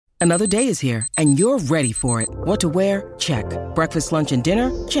Another day is here, and you're ready for it. What to wear? Check. Breakfast, lunch, and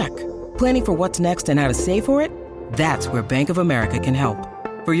dinner? Check. Planning for what's next and how to save for it? That's where Bank of America can help.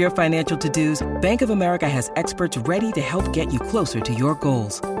 For your financial to-dos, Bank of America has experts ready to help get you closer to your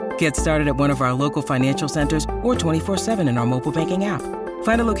goals. Get started at one of our local financial centers or 24/7 in our mobile banking app.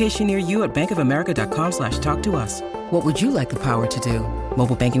 Find a location near you at bankofamerica.com/talktous. What would you like the power to do?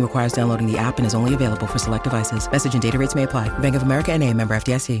 Mobile banking requires downloading the app and is only available for select devices. Message and data rates may apply. Bank of America N.A., member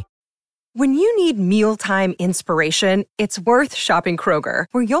FDIC. When you need mealtime inspiration, it's worth shopping Kroger,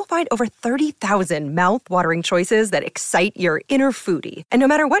 where you'll find over 30,000 mouth-watering choices that excite your inner foodie. And no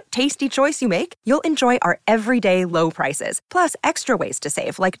matter what tasty choice you make, you'll enjoy our everyday low prices, plus extra ways to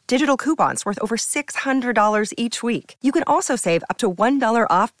save, like digital coupons worth over $600 each week. You can also save up to $1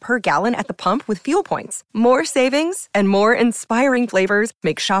 off per gallon at the pump with fuel points. More savings and more inspiring flavors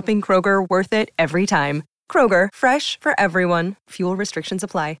make shopping Kroger worth it every time. Kroger, fresh for everyone. Fuel restrictions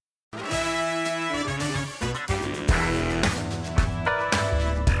apply.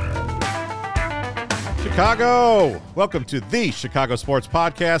 Chicago! Welcome to the Chicago Sports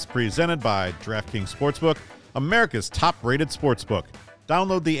Podcast, presented by DraftKings Sportsbook, America's top-rated sportsbook.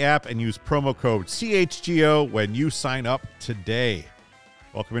 Download the app and use promo code CHGO when you sign up today.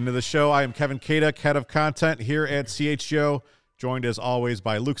 Welcome into the show. I am Kevin Kaduk, head of content here at CHGO, joined as always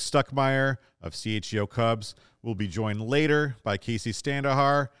by Luke Stuckmeyer of CHGO Cubs. We'll be joined later by Casey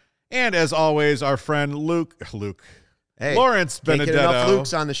Standahar, and as always, our friend Luke. Hey, Lawrence Benedetto. Can't get enough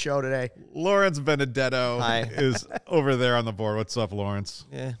Luke's on the show today. Lawrence Benedetto is over there on the board. What's up, Lawrence?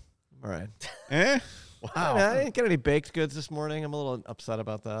 Yeah, all right. Wow. I didn't get any baked goods this morning. I'm a little upset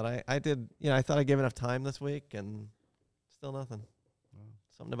about that. I did, I thought I gave enough time this week, and still nothing.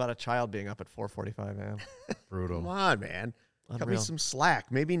 Something about a child being up at 4:45 a.m. Brutal. Come on, man. Cut me Unreal. some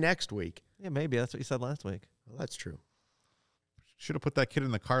slack. Maybe next week. Yeah, maybe. That's what you said last week. Well, that's true. Should have put that kid in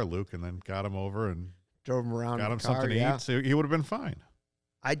the car, Luke, and then got him over and Drove him around. got in him the car, something to eat. So he would have been fine.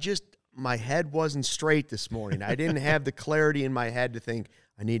 My head wasn't straight this morning. I didn't have the clarity in my head to think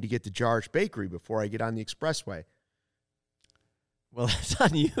I need to get to Jar's Bakery before I get on the expressway. Well, that's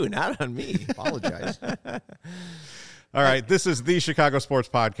on you, not on me. Apologize. All right, this is the Chicago Sports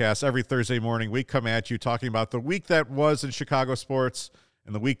Podcast. Every Thursday morning, we come at you talking about the week that was in Chicago sports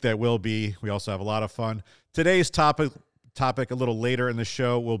and the week that will be. We also have a lot of fun. Today's topic a little later in the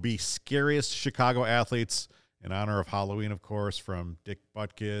show will be scariest Chicago athletes in honor of Halloween, of course, from Dick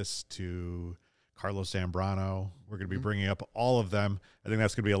Butkus to Carlos Zambrano. We're going to be bringing up all of them. I think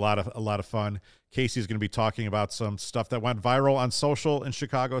that's going to be a lot of fun. Casey's going to be talking about some stuff that went viral on social in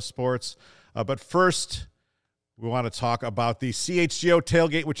Chicago sports. But first, we want to talk about the CHGO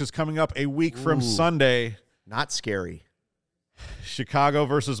tailgate, which is coming up a week from Sunday. Not scary. Chicago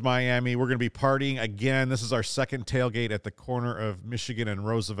versus Miami. We're going to be partying again. This is our second tailgate at the corner of Michigan and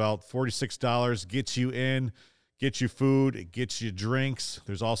Roosevelt. $46 gets you in, gets you food, it gets you drinks.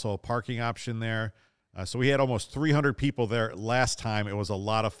 There's also a parking option there. So we had almost 300 people there last time. It was a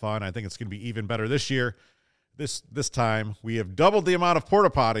lot of fun. I think it's going to be even better this year. This time we have doubled the amount of porta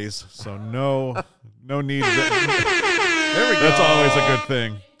potties, so no need. There we go. That's always a good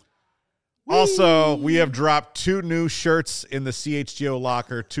thing. Also, we have dropped 2 new shirts in the CHGO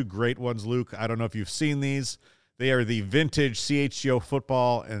locker, 2 great ones, Luke. I don't know if you've seen these. They are the vintage CHGO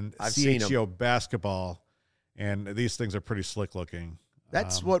football and CHGO basketball, and these things are pretty slick looking.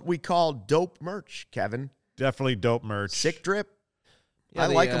 That's what we call dope merch, Kevin. Definitely dope merch. Sick drip. Yeah, I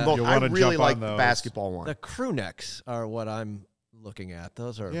like them both. You'll I wanna really jump like on the those. basketball one. The crew necks are what I'm looking at.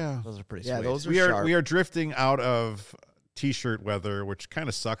 Those are pretty sweet. Those are We sharp. are drifting out of T-shirt weather, which kind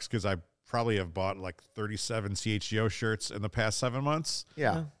of sucks because I probably have bought like 37 CHGO shirts in the past 7 months.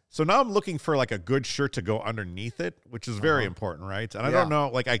 Yeah. So now I'm looking for like a good shirt to go underneath it, which is very important, right? And I don't know,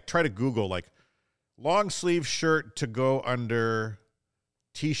 like I try to Google like long sleeve shirt to go under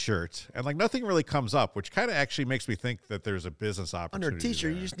T-shirt, and like nothing really comes up, which kind of actually makes me think that there's a business opportunity. Under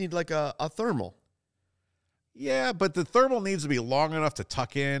T-shirt, you just need like a thermal. Yeah, but the thermal needs to be long enough to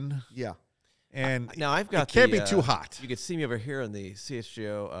tuck in. Yeah. And now I've got it can't be too hot. You could see me over here in the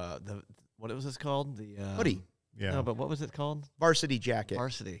CHGO. What was this called? The Hoodie. Yeah. No, but what was it called? Varsity jacket.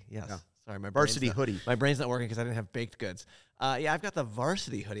 Varsity. Yes. Yeah. Sorry, my Varsity brain's hoodie. My brain's not working because I didn't have baked goods. Yeah, I've got the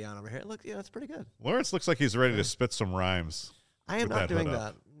varsity hoodie on over here. Look, it's pretty good. Lawrence looks like he's ready to spit some rhymes. I am with not that doing hood that.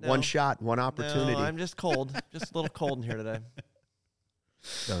 up. No. One shot, one opportunity. No, I'm just cold. Just a little cold in here today.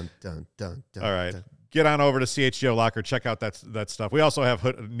 Dun, dun, dun, dun, All right. dun. Get on over to CHGO Locker. Check out that stuff. We also have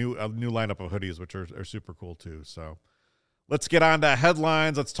a new lineup of hoodies, which are super cool too. So let's get on to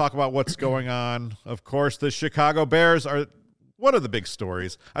headlines. Let's talk about what's going on. Of course, the Chicago Bears are one of the big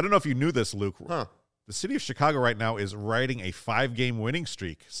stories. I don't know if you knew this, Luke. Huh. the city of Chicago right now is riding a 5-game winning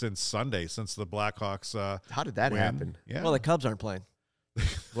streak since Sunday, since the Blackhawks. How did that happen? Yeah. Well, the Cubs aren't playing.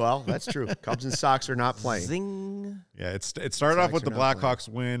 Well, that's true. Cubs and Sox are not playing. Zing. Yeah, it started off with the Sox are not Blackhawks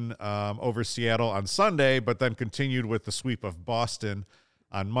win over Seattle on Sunday, but then continued with the sweep of Boston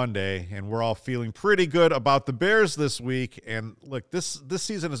on Monday, and we're all feeling pretty good about the Bears this week. And look, this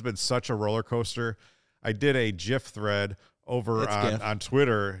season has been such a roller coaster. I did a GIF thread over on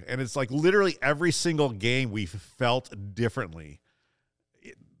Twitter, and it's like literally every single game we felt differently.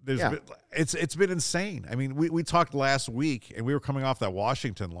 It's been insane. I mean, we talked last week, and we were coming off that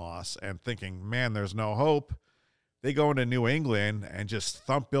Washington loss and thinking, man, there's no hope. They go into New England and just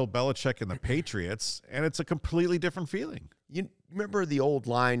thump Bill Belichick and the Patriots, and it's a completely different feeling. You remember the old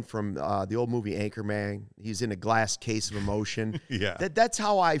line from the old movie Anchorman? He's in a glass case of emotion. Yeah. That's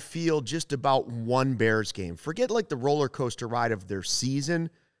how I feel just about one Bears game. Forget like the roller coaster ride of their season.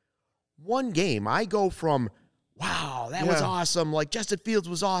 One game, I go from, wow, that was awesome. Like Justin Fields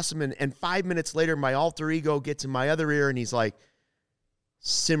was awesome. And 5 minutes later, my alter ego gets in my other ear and he's like,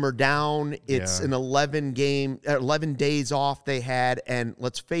 simmer down. It's an 11 days off they had. And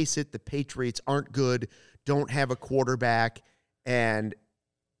let's face it, the Patriots aren't good, don't have a quarterback, and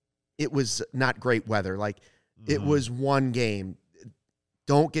it was not great weather. Like, it was one game.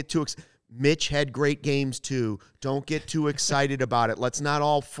 Don't get too Mitch had great games too. Don't get too excited about it. Let's not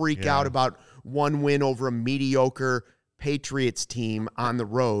all freak out about one win over a mediocre Patriots team on the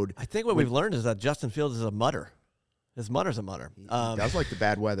road. I think what we've learned is that Justin Fields is a mutter. His mutter's a mutter. He does like the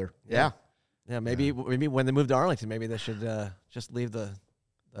bad weather. Yeah. Maybe when they move to Arlington, maybe they should just leave the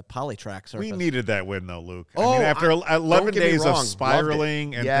poly-track surface. We needed that win, though, Luke. I mean, after 11 days of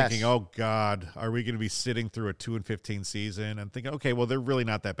spiraling and thinking, oh, God, are we going to be sitting through a 2-15 season? And thinking, okay, well, they're really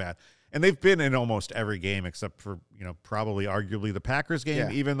not that bad. And they've been in almost every game except for, probably arguably the Packers game,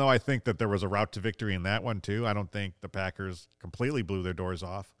 even though I think that there was a route to victory in that one, too. I don't think the Packers completely blew their doors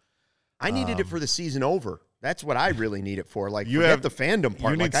off. I needed it for the season over. That's what I really need it for. Like, forget the fandom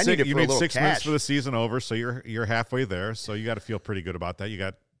part. Like, I need it for a little 6 cash. minutes for the season over, so you're halfway there. So you got to feel pretty good about that. You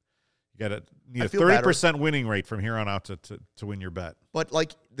need a 30% winning rate from here on out to win your bet. But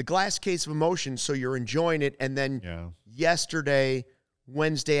like the glass case of emotion, so you're enjoying it, and then yesterday,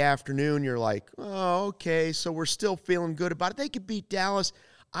 Wednesday afternoon, you're like, oh, okay, so we're still feeling good about it. They could beat Dallas.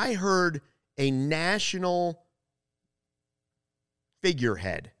 I heard a national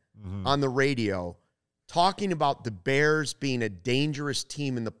figurehead on the radio talking about the Bears being a dangerous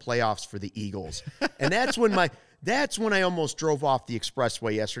team in the playoffs for the Eagles. And that's when I almost drove off the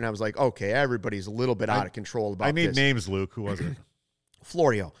expressway yesterday. And I was like, okay, everybody's a little bit out of control about this. I need names, Luke. Who was it?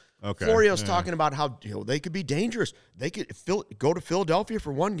 Florio. Okay. Florio's talking about how they could be dangerous. They could go to Philadelphia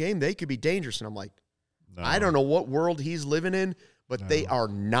for one game. They could be dangerous. And I'm like, I don't know what world he's living in, but they are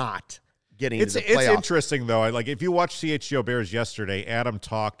not getting to the playoffs. It's interesting, though. Like, if you watch CHGO Bears yesterday, Adam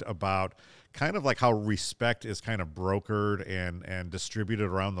talked about kind of like how respect is kind of brokered and distributed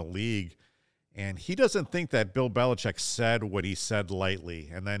around the league. And he doesn't think that Bill Belichick said what he said lightly.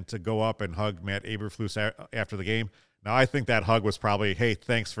 And then to go up and hug Matt Eberflus after the game. Now, I think that hug was probably, hey,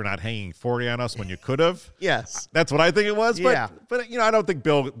 thanks for not hanging 40 on us when you could have. Yes. That's what I think it was. Yeah. But I don't think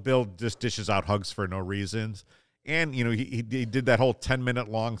Bill just dishes out hugs for no reasons. And, he did that whole 10-minute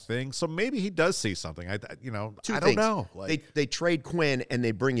long thing. So maybe he does see something. I don't know. Like, they trade Quinn and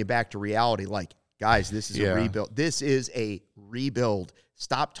they bring you back to reality. Like, guys, this is a rebuild. This is a rebuild.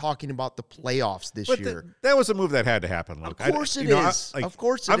 Stop talking about the playoffs this year. That was a move that had to happen, Luke. Of course it is. Of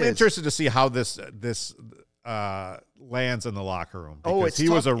course it is. I'm interested to see how this lands in the locker room. Because he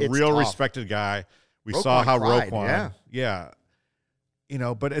was a real respected guy. We saw how Roquan.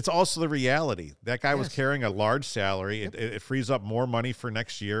 But it's also the reality. That guy was carrying a large salary. It frees up more money for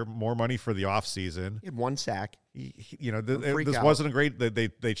next year, more money for the offseason. He had one sack. This wasn't a great.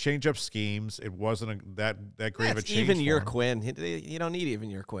 They change up schemes. It wasn't that great of a change. Even year Quinn. You don't need even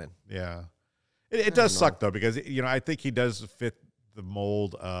year Quinn. Yeah, it does suck though, because I think he does fit the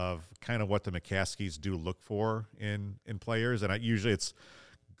mold of kind of what the McCaskies do look for in players, and usually it's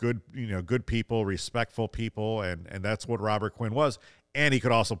good people, respectful people, and that's what Robert Quinn was. And he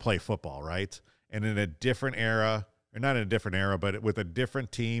could also play football, right? And in a different era, or not in a different era, but with a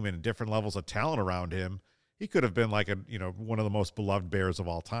different team and different levels of talent around him, he could have been like one of the most beloved Bears of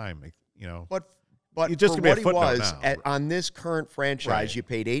all time. But you just for what he was on this current franchise, you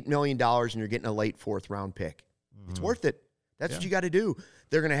paid $8 million and you're getting a late 4th round pick. It's worth it. That's what you got to do.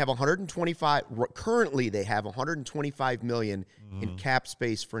 They're going to have 125. Currently, they have 125 million in cap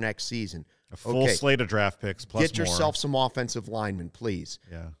space for next season. A full slate of draft picks plus Get yourself some offensive linemen, please.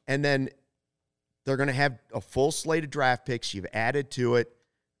 Yeah. And then they're going to have a full slate of draft picks. You've added to it.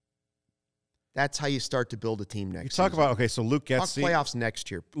 That's how you start to build a team next You talk season. about, okay, so Luke Talk Getsy. playoffs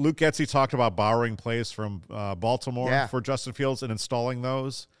next year. Luke Getsy talked about borrowing plays from Baltimore Yeah. for Justin Fields and installing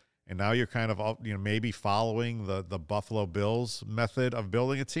those. And now you're kind of, maybe following the Buffalo Bills method of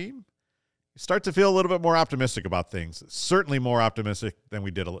building a team. You start to feel a little bit more optimistic about things. Certainly more optimistic than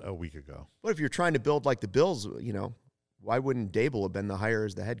we did a week ago. But if you're trying to build like the Bills, why wouldn't Dable have been the hire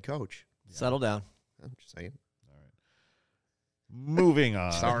as the head coach? Settle down. I'm just saying. Moving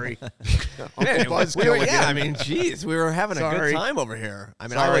on. Sorry. Man, Buzzkill again. yeah, I mean, geez, we were having a Sorry. good time over here. I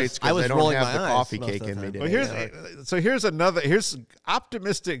mean, Sorry, I it's was 'cause I don't rolling have my the eyes coffee most of cake the in me time. today. Well, here's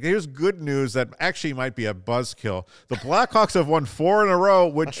optimistic. Here's good news that actually might be a buzzkill. The Blackhawks have won 4 in a row,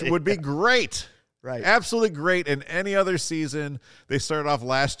 which would be great. Right. Absolutely great in any other season. They started off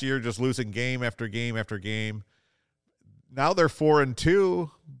last year just losing game after game after game. Now they're 4-2,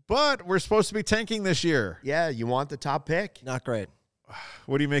 but we're supposed to be tanking this year. Yeah, you want the top pick. Not great.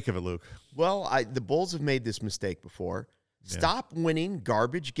 What do you make of it, Luke? Well, the Bulls have made this mistake before. Stop winning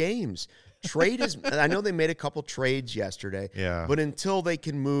garbage games. Trade is. I know they made a couple trades yesterday. Yeah. But until they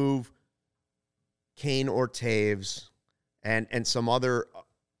can move Kane or Taves and some other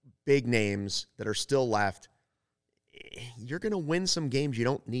big names that are still left, you're going to win some games you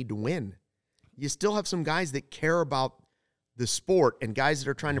don't need to win. You still have some guys that care about the sport and guys that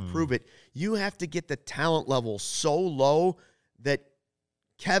are trying to prove it. You have to get the talent level so low that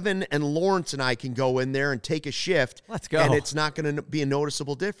Kevin and Lawrence and I can go in there and take a shift. Let's go. And it's not going to be a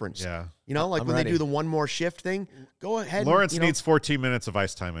noticeable difference. Yeah. Like I'm when ready. they do the one more shift thing, go ahead. Lawrence and, needs 14 minutes of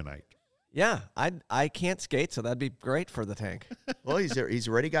ice time a night. Yeah, I can't skate, so that'd be great for the tank. Well, he's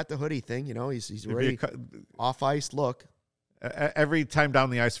already got the hoodie thing. He's It'd be already off ice look. Every time down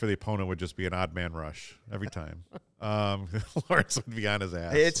the ice for the opponent would just be an odd man rush. Every time. Lawrence would be on his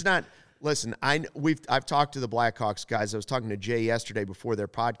ass. It's not. Listen, I've talked to the Blackhawks guys. I was talking to Jay yesterday before their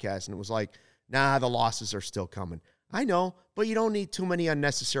podcast, and it was like, nah, the losses are still coming. I know, but you don't need too many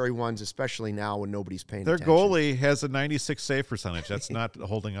unnecessary ones, especially now when nobody's paying Their attention. goalie has a 96 save percentage. That's not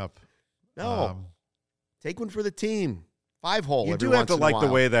holding up. No. Take one for the team. 5-hole. You every do have to once in a like the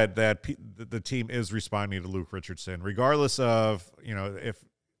while. way that the team is responding to Luke Richardson, regardless of, if,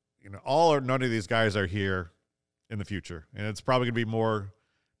 all or none of these guys are here in the future. And it's probably going to be more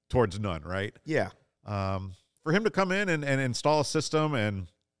towards none, right? Yeah. For him to come in and install a system and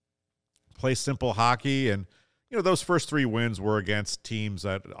play simple hockey. And, those first 3 wins were against teams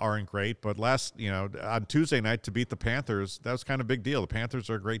that aren't great. But on Tuesday night to beat the Panthers, that was kind of a big deal. The Panthers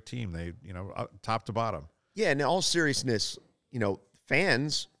are a great team. They, top to bottom. Yeah, in all seriousness,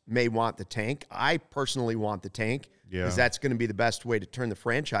 fans may want the tank. I personally want the tank because that's going to be the best way to turn the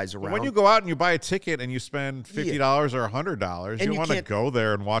franchise around. But when you go out and you buy a ticket and you spend $50 or $100, you you want to can't- go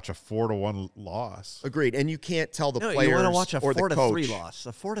there and watch a 4-1 loss. Agreed. And you can't tell the No, players you want to watch a or the 4-3 coach. loss.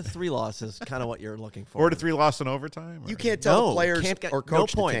 A 4-3 loss is kind of what you're looking for. 4-3 loss in overtime? You can't tell the players can't get- or no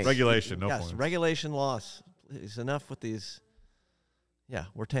coach the points. tank. Regulation, no yes, points. regulation loss. Is enough with these. Yeah,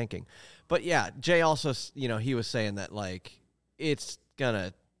 we're tanking. But yeah, Jay also, he was saying that it's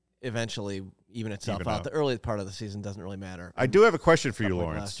gonna eventually even itself Even out. out. The early part of the season doesn't really matter. I do have a question for you, Stuff like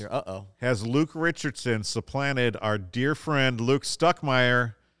Lawrence. last year. Uh-oh. Has Luke Richardson supplanted our dear friend Luke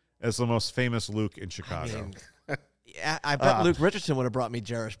Stuckmeyer as the most famous Luke in Chicago? Yeah, I bet Luke Richardson would have brought me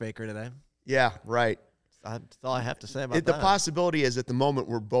Jarish Baker today. Yeah, right. That's all I have to say about The that. possibility is at the moment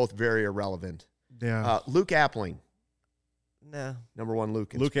we're both very irrelevant. Yeah. Luke Appling, Nah. number 1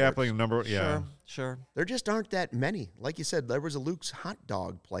 Luke in Luke sports. Appling, Sure. There just aren't that many. Like you said, there was a Luke's hot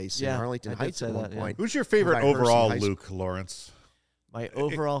dog place in Yeah, Arlington I did Heights say at one that, yeah. point. Who's your favorite Right, Hearst in overall high school. Luke, Lawrence? My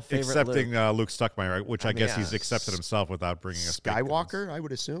overall favorite Accepting Luke. Luke Stuckmeyer, which I I mean, guess he's accepted himself without bringing us big guns. Skywalker, I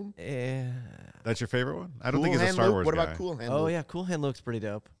would assume. That's your favorite one? I don't Cool think he's a Hand Star Luke? Wars What guy. about Cool Hand Oh, Luke? yeah. Cool Hand Luke's pretty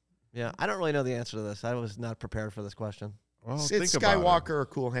dope. Yeah. I don't really know the answer to this. I was not prepared for this question. Well, It's think about it. Skywalker or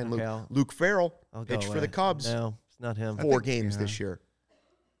Cool Hand Okay, Luke. Luke Farrell, I'll go pitched for away. the Cubs. No, it's not him. 4 games this year.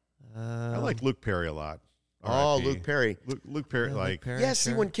 I like Luke Perry a lot. Oh, RIP. Luke Perry. Luke Perry, Yeah, Luke like, Perry, Yeah, see,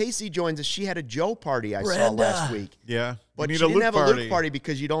 sure. when Casey joins us, she had a Joe party I saw Brenda. last week. yeah. But you she need didn't a have Luke a Luke party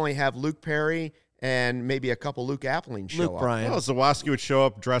because you'd only have Luke Perry and maybe a couple Luke Appling show Luke up. Bryan. Well, Zawoski would show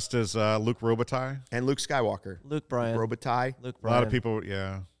up dressed as Luke Robitaille. And Luke Skywalker. Luke Bryan. Robitaille. Luke A Bryan. lot of people,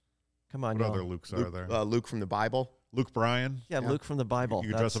 yeah. Come on, What y'all. other Lukes are there? Luke from the Bible. Luke Bryan. Yeah, Luke from the Bible. You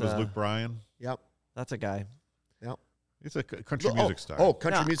could dress up as Luke Bryan. Yep. That's a guy. Yep. He's a country music star. Oh,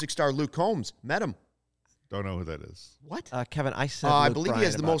 country No. music star Luke Combs. Met him. Don't know who that is. What? Kevin, I said I Luke believe he Bryan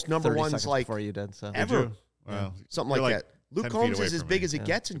has the about most number 30 ones, seconds like, before you did. So. ever. Did you? Well, Something you're like that. 10 Luke feet Combs away is as from big me. as it Yeah.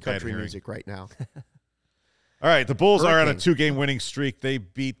 gets in Bad country hearing. music right now. All right, the Bulls are on a Hurricane. 2-game winning streak. They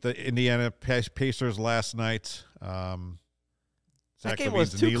beat the Indiana Pacers last night. That Zach game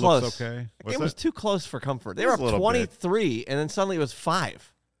Levine's was too knee close. looks okay. That game was too close for comfort. They It were was a up little 23, and then suddenly it was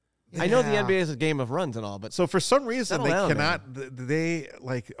 5. I know the NBA is a game of runs and all, but So for some reason, settle they down, cannot. They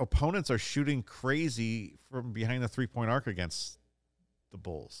like opponents are shooting crazy from behind the 3-point arc against the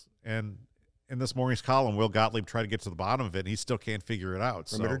Bulls. And in this morning's column, Will Gottlieb tried to get to the bottom of it, and he still can't figure it out.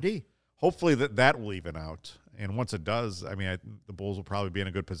 Perimeter D. Hopefully that will even out. And once it does, I mean, the Bulls will probably be in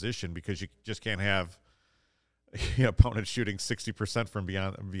a good position because you just can't have your opponent shooting 60% from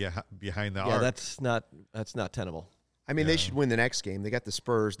behind the arc. yeah, that's not tenable. I mean, they should win the next game. They got the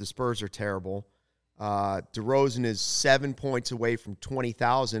Spurs. The Spurs are terrible. DeRozan is 7 points away from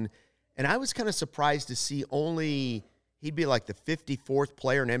 20,000. And I was kind of surprised to see he'd be like the 54th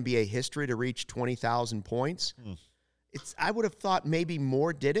player in NBA history to reach 20,000 points. I would have thought maybe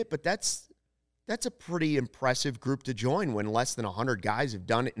more did it, but that's a pretty impressive group to join when less than 100 guys have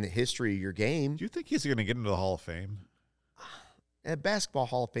done it in the history of your game. Do you think he's going to get into the Hall of Fame? Basketball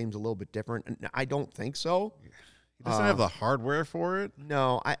Hall of Fame's a little bit different. I don't think so. He doesn't have the hardware for it.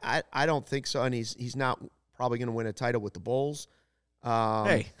 No, I don't think so, and he's not probably going to win a title with the Bulls.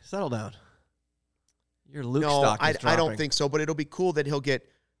 Hey, settle down. Your Luke No, stock I is dropping. don't think so, but it'll be cool that he'll get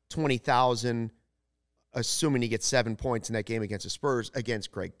 20,000, assuming he gets 7 points in that game against the Spurs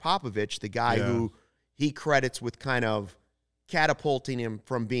against Greg Popovich, the guy who he credits with kind of catapulting him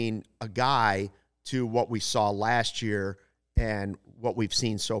from being a guy to what we saw last year and what we've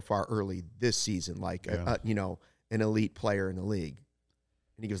seen so far early this season, like an elite player in the league.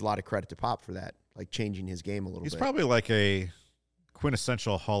 And he gives a lot of credit to Pop for that, like changing his game a little bit. He's probably like a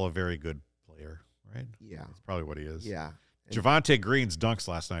quintessential Hall of Very Good player, right? Yeah. That's probably what he is. Yeah. Javonte Green's dunks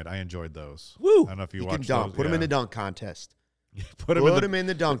last night, I enjoyed those. Woo! I don't know if you He watched can dunk. those. Put him in the dunk contest. Put him in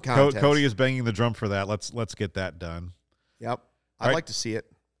the dunk contest. Cody is banging the drum for that. Let's get that done. Yep. I'd right. like to see it.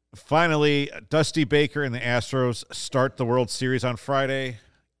 Finally, Dusty Baker and the Astros start the World Series on Friday.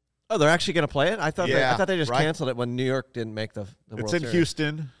 Oh, they're actually going to play it? I thought they just right. canceled it when New York didn't make the World It's in Series.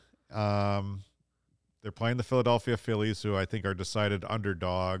 Houston. They're playing the Philadelphia Phillies, who I think are decided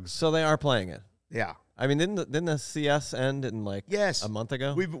underdogs. So they are playing it. Yeah. I mean, didn't the CS end in Yes. a month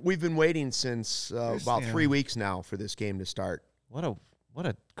ago? We've been waiting since about 3 weeks now for this game to start. What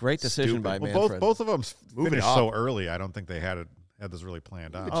a great decision by Well, Manfred. both of them Move it finished up. so early. I don't think they had this really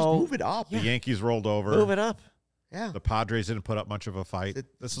planned out. Just move it up. The Yankees rolled over. Move it up. Yeah. The Padres didn't put up much of a fight.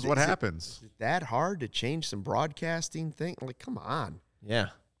 This is what happens. Is it that hard to change some broadcasting thing? Like, come on. Yeah.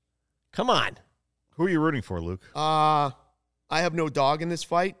 Come on. Who are you rooting for, Luke? I have no dog in this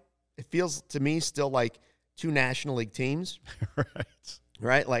fight. It feels to me still like two National League teams.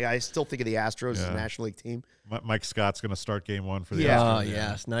 Right? Like, I still think of the Astros as a National League team. Mike Scott's going to start game one for the Yeah. Oh, Astros.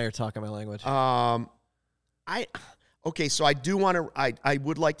 yes. Now you're talking my language. Okay, so I do want to I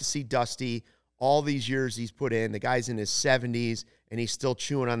would like to see Dusty, all these years he's put in. The guy's in his 70s, and he's still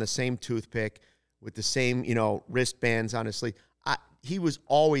chewing on the same toothpick with the same, wristbands on his sleeve. He was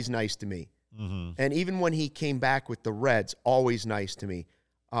always nice to me. Mm-hmm. And even when he came back with the Reds, always nice to me.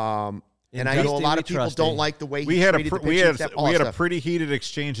 And I Dusty, know a lot we of people trust don't him. like the way he We had treated the pitching staff, all we that had a stuff. pretty heated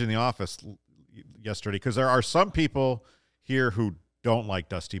exchange in the office yesterday because there are some people here who don't like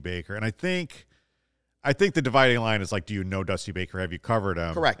Dusty Baker, and I think the dividing line is like, do you know Dusty Baker? Have you covered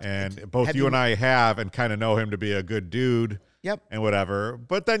him? Correct. And both Have you you- and I have, and kind of know him to be a good dude. Yep. And whatever.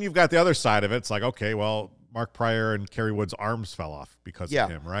 But then you've got the other side of it. It's like, okay, well, Mark Pryor and Kerry Wood's arms fell off because of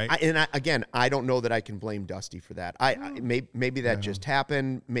him, right? I don't know that I can blame Dusty for that. Maybe that just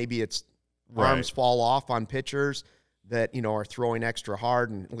happened. Maybe it's arms fall off on pitchers that are throwing extra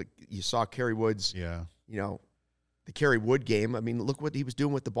hard, and like you saw Kerry Wood's, the Kerry Wood game. I mean, look what he was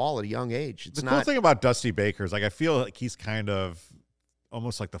doing with the ball at a young age. The cool thing about Dusty Baker is, like, I feel like he's kind of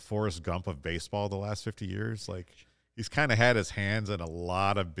almost like the Forrest Gump of baseball the last 50 years. Like, he's kind of had his hands in a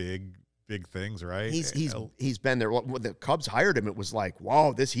lot of big things, right? He's been there. When the Cubs hired him, it was like,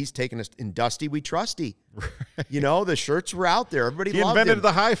 wow, he's taking us in Dusty, we trusty. Right. The shirts were out there. Everybody he loved invented him.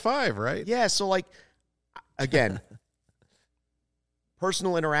 the high five, right? Yeah, so like, again,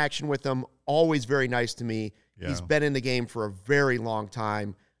 personal interaction with him, always very nice to me. Yeah. He's been in the game for a very long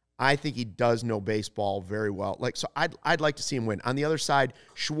time. I think he does know baseball very well. Like, so I'd like to see him win. On the other side,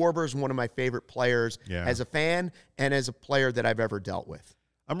 Schwarber is one of my favorite players as a fan and as a player that I've ever dealt with.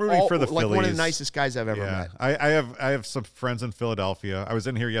 I'm rooting for the like Phillies. one of the nicest guys I've ever met. I have some friends in Philadelphia. I was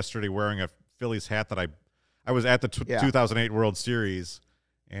in here yesterday wearing a Phillies hat that I was at the 2008 World Series,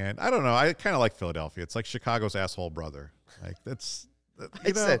 and I don't know. I kind of like Philadelphia. It's like Chicago's asshole brother. Like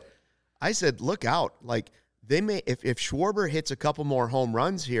I said, look out! Like they may if Schwarber hits a couple more home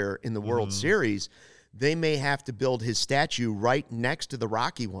runs here in the World Series, they may have to build his statue right next to the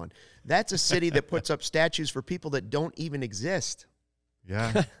Rocky one. That's a city that puts up statues for people that don't even exist.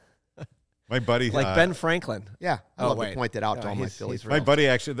 Yeah. My buddy. Like Ben Franklin. Yeah, I love to point that out to all my Phillies My friends. buddy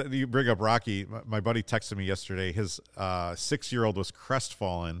actually, you bring up Rocky. My buddy texted me yesterday. His 6-year-old was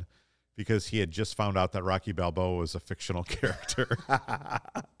crestfallen because he had just found out that Rocky Balboa was a fictional character.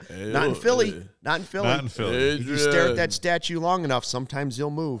 Not in Philly. Not in Philly. Not in Philly. If you stare at that statue long enough, sometimes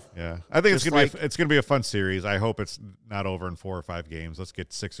he'll move. Yeah, I think Just it's gonna be a fun series. I hope it's not over in 4 or 5 games. Let's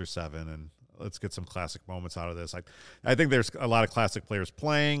get 6 or 7 and let's get some classic moments out of this. I think there's a lot of classic players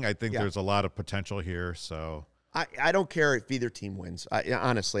playing. I think there's a lot of potential here. So I don't care if either team wins.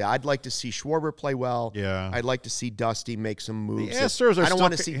 Honestly, I'd like to see Schwarber play well. Yeah. I'd like to see Dusty make some moves. The Astros are I don't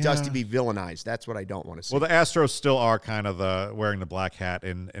want to still- see Dusty be villainized. That's what I don't want to see. well, the Astros still are kind of wearing the black hat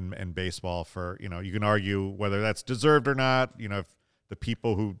in baseball. For you can argue whether that's deserved or not. If the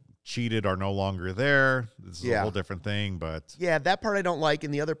people who cheated are no longer there, this is a whole different thing. But yeah, that part I don't like.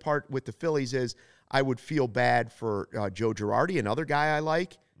 And the other part with the Phillies is I would feel bad for Joe Girardi, another guy I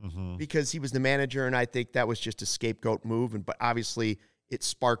like, because he was the manager, and I think that was just a scapegoat move. But obviously, it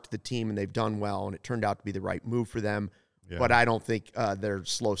sparked the team, and they've done well, and it turned out to be the right move for them. Yeah. But I don't think their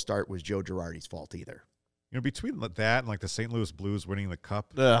slow start was Joe Girardi's fault either. Between that and like the St. Louis Blues winning the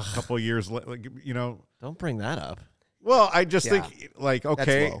Cup a couple of years, Don't bring that up. Well, I just think,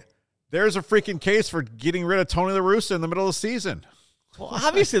 okay, there's a freaking case for getting rid of Tony La Russa in the middle of the season. Well,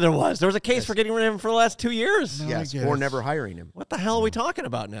 obviously there was. There was a case for getting rid of him for the last 2 years. Yes, or never hiring him. What the hell are we talking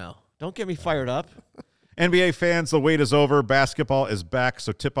about now? Don't get me fired up. NBA fans, the wait is over. Basketball is back,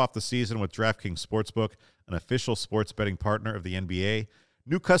 so tip off the season with DraftKings Sportsbook, an official sports betting partner of the NBA.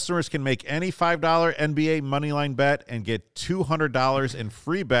 New customers can make any $5 NBA moneyline bet and get $200 in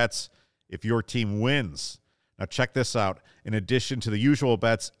free bets if your team wins. Now check this out. In addition to the usual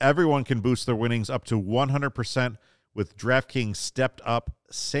bets, everyone can boost their winnings up to 100% with DraftKings stepped-up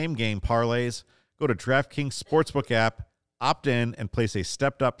same-game parlays. Go to DraftKings Sportsbook app, opt in, and place a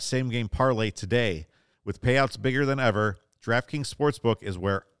stepped-up same-game parlay today. With payouts bigger than ever, DraftKings Sportsbook is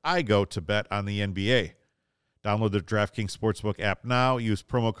where I go to bet on the NBA. Download the DraftKings Sportsbook app now. Use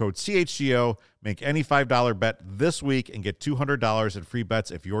promo code CHGO. Make any $5 bet this week and get $200 in free bets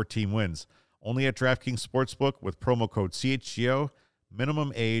if your team wins. Only at DraftKings Sportsbook with promo code CHGO.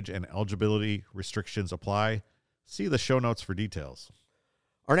 Minimum age and eligibility restrictions apply. See the show notes for details.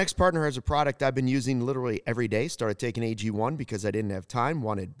 Our next partner has a product I've been using literally every day. Started taking AG1 because I didn't have time,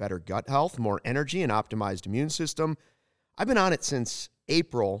 wanted better gut health, more energy, and optimized immune system. I've been on it since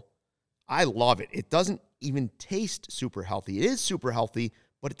April. I love it. It doesn't even taste super healthy. It is super healthy,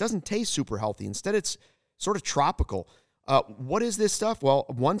 but it doesn't taste super healthy. Instead, it's sort of tropical. What is this stuff? Well,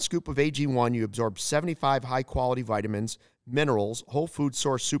 1 scoop of AG1, you absorb 75 high-quality vitamins, minerals, whole food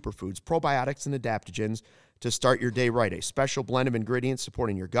source superfoods, probiotics, and adaptogens to start your day right. A special blend of ingredients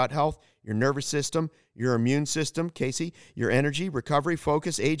supporting your gut health, your nervous system, your immune system, Casey, your energy, recovery,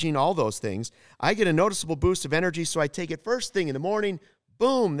 focus, aging, all those things. I get a noticeable boost of energy, so I take it first thing in the morning.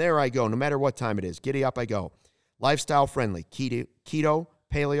 Boom, there I go. No matter what time it is, giddy up I go. Lifestyle friendly, keto,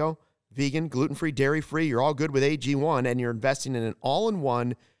 paleo, vegan, gluten-free, dairy-free. You're all good with AG1, and you're investing in an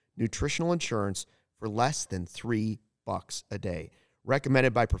all-in-one nutritional insurance for less than $3 a day.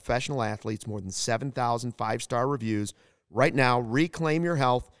 Recommended by professional athletes, more than 7,000 5-star reviews. Right now, reclaim your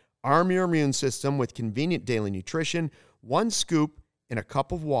health, arm your immune system with convenient daily nutrition, 1 scoop in a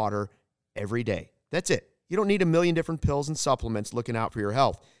cup of water every day. That's it. You don't need a million different pills and supplements looking out for your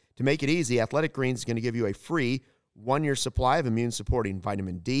health. To make it easy, Athletic Greens is going to give you a free 1-year supply of immune-supporting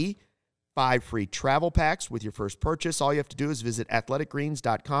vitamin D, 5 free travel packs with your first purchase. All you have to do is visit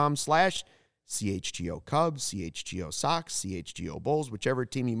athleticgreens.com/CHGO Cubs, CHGO Sox, CHGO Bulls, whichever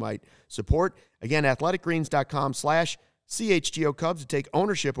team you might support. Again, athleticgreens.com/CHGO Cubs to take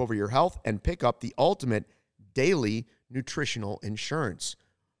ownership over your health and pick up the ultimate daily nutritional insurance.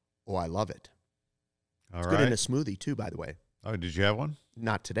 Oh, I love it. It's good in a smoothie, too, by the way. Oh, did you have one?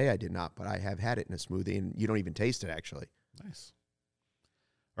 Not today, I did not, but I have had it in a smoothie, and you don't even taste it, actually. Nice.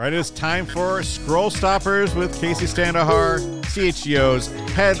 All right, it is time for Scroll Stoppers with Casey Standahar, CHGO's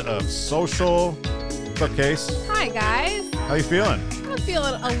head of social. What's up, Case? Hi, guys. How you feeling? I'm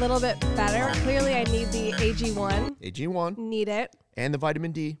feeling a little bit better. Clearly, I need the AG1. AG1. Need it. And the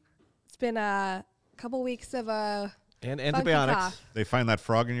vitamin D. It's been a couple weeks of a And funky antibiotics. cough. They find that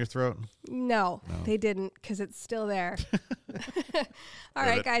frog in your throat? No, they didn't, because it's still there. All Love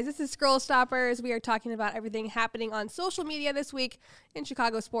right, it. guys, this is Scroll Stoppers. We are talking about everything happening on social media this week in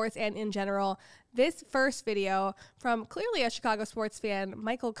Chicago sports and in general. This first video from clearly a Chicago sports fan,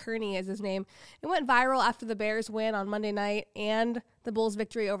 Michael Kearney is his name. It went viral after the Bears win on Monday night and the Bulls'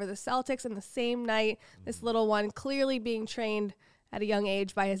 victory over the Celtics. And the same night, this little one clearly being trained at a young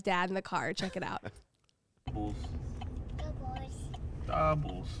age by his dad in the car. Check it out. Bulls.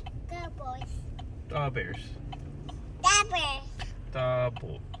 Bulls. Bears.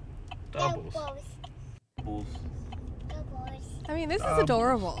 Bulls. I mean, this is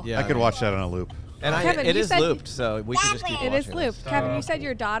adorable. Yeah, I could watch that on a loop. And Kevin, it you is said- looped, so we can just keep watching It is looped. this. Kevin, you said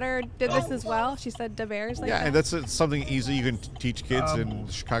your daughter did this as well. She said the Bears. Like Yeah, that? and that's something easy you can teach kids in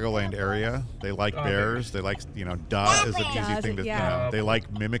the Chicagoland area. They like bears. They like, duh is an easy thing to, Yeah. they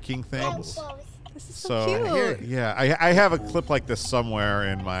like mimicking things. This is so cute. Yeah, I have a clip like this somewhere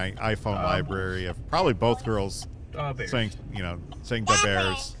in my iPhone library of probably both girls saying the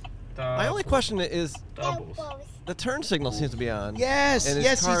Bears. My only question is, Bulls. the turn signal seems to be on. Yes, and his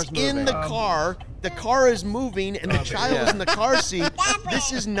yes, car's he's in the moving. car. The car is moving, and the child is Yeah. in the car seat.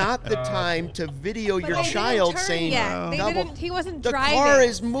 This is not the time to video But your they didn't child turn saying yet. They double. didn't. He wasn't The driving. car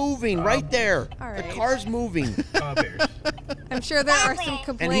is moving right there. All The right. car's moving, Bears. I'm sure there are some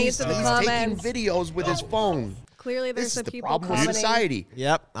and he's complaints in the taking comments. videos with his phone. Clearly, there's This is some the people problem with commenting. society.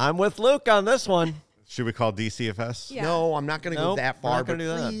 Yep, I'm with Luke on this one. Should we call DCFS? Yeah. No, I'm not going to go Nope, that we're not far. But gonna do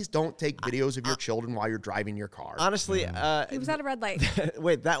that. please don't take videos of your children while you're driving your car. Honestly, He was at a red light.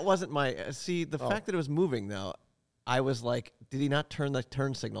 wait, that wasn't my. See, the fact that it was moving though, I was like, did he not turn the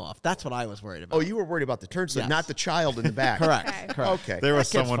turn signal off? That's what I was worried about. Oh, you were worried about the turn signal, Yes. not the child in the back. correct? Okay. Correct. Okay. There was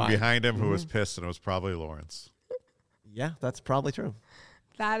That kid's someone fine. behind him who was pissed, and it was probably Lawrence. Yeah, that's probably true.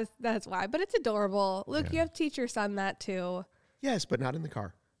 That's why. But it's adorable. Luke, you have to teach your son that too. Yes, but not in the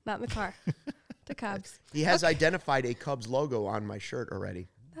car. Not in the car. The Cubs. He has identified a Cubs logo on my shirt already.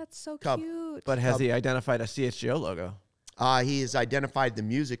 That's so Cub. cute. But has he identified a CHGO logo? He has identified the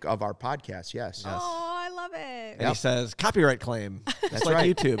music of our podcast. Yes. Oh, I love it. And he says copyright claim. That's like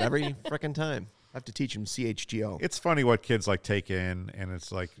right. YouTube every frickin' time. I have to teach him CHGO. It's funny what kids like take in, and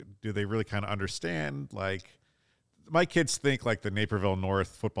it's like, do they really kind of understand? Like, my kids think like the Naperville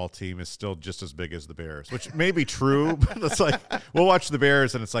North football team is still just as big as the Bears, which may be true, but it's like, we'll watch the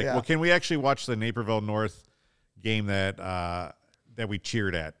Bears, and it's like, Yeah. well, can we actually watch the Naperville North game that we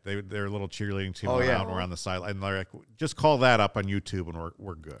cheered at? Their little cheerleading team went out and we're on the sideline. And they're like, just call that up on YouTube, and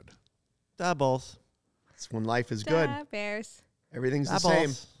we're good. Doubles. It's when life is good. Da Bears. Everything's the same.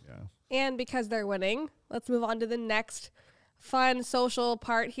 Doubles. Yeah. And because they're winning, let's move on to the next fun social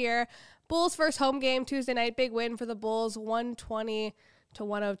part here. Bulls' first home game Tuesday night. Big win for the Bulls, 120 to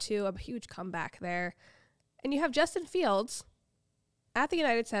 102. A huge comeback there. And you have Justin Fields at the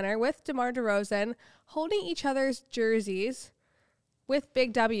United Center with DeMar DeRozan holding each other's jerseys with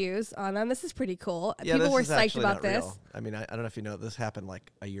big W's on them. This is pretty cool. Yeah, People this were is psyched actually about not this. real. I mean, I don't know if you know, this happened like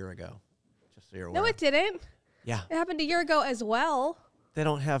a year ago. Just so you're aware. No, it didn't. Yeah. It happened a year ago as well. They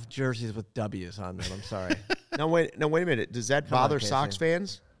don't have jerseys with W's on them. I'm sorry. Now wait a minute. Does that Come on, bother Casey. Sox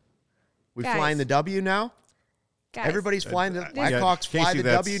fans? We Guys. flying the W now? Guys, Everybody's flying the yeah, Blackhawks fly Casey, the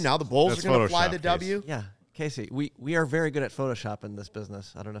that's- W. Now the Bulls that's are going to fly Photoshop, the Casey. W. Yeah. Casey, we are very good at Photoshop in this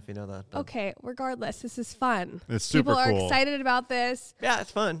business. I don't know if you know that. but- Okay, regardless, this is fun. It's super People are cool. excited about this. Yeah,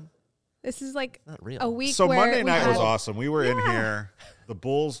 it's fun. This is like Not real. a week So where Monday we night was had- awesome. We were in Yeah. here. The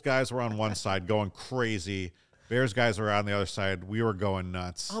Bulls guys were on one side going crazy. Bears guys were on the other side. We were going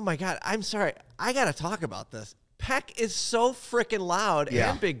nuts. Oh my God. I'm sorry. I got to talk about this. Peck is so freaking loud, Yeah.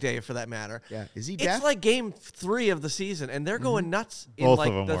 and Big Dave for that matter. Yeah. Is he It's deaf? like game 3 of the season, and they're going nuts in Both like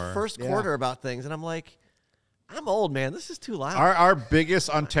of them the were. first Yeah. quarter about things. And I'm like, I'm old, man. This is too loud. Our biggest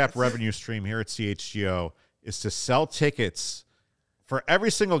untapped revenue stream here at CHGO is to sell tickets for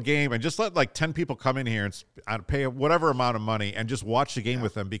every single game and just let like 10 people come in here and pay whatever amount of money and just watch the game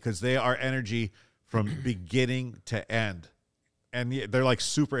with them because they are energy from beginning to end. And they're like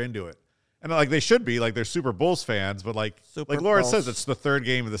super into it. And like they should be, like they're super Bulls fans, but like Super Laura Bulls. says, it's the third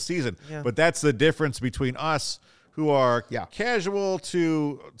game of the season. Yeah. But that's the difference between us who are Yeah. casual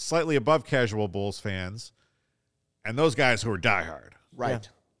to slightly above casual Bulls fans and those guys who are diehard. Right.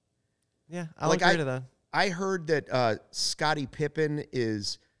 yeah, I'll Like, agree to that. I heard that Scottie Pippen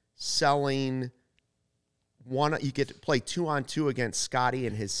is selling one. You get to play 2-on-2 against Scottie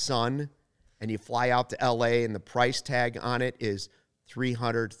and his son, and you fly out to LA, and the price tag on it is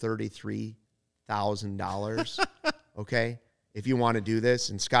 $333,000. Okay, if you want to do this,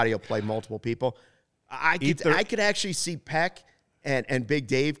 and Scottie will play multiple people, I could actually see Peck and Big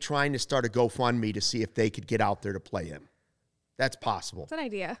Dave trying to start a GoFundMe to see if they could get out there to play him. That's possible. It's an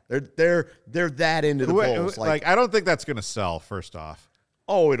idea. They're that into the Bulls. Like, I don't think that's going to sell, first off.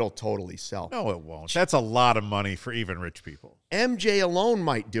 Oh, it'll totally sell. No, it won't. That's a lot of money for even rich people. MJ alone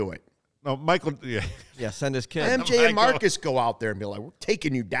might do it. No, Michael, yeah. Yeah, send his kid. MJ and Michael. Marcus go out there and be like, we're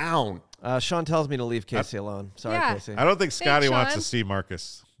taking you down. Sean tells me to leave Casey alone. Sorry, Yeah. Casey. I don't think Scotty wants Sean. to see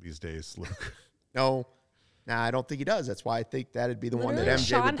Marcus these days, Luke. No. Nah, I don't think he does. That's why I think that'd be the one that Literally, MJ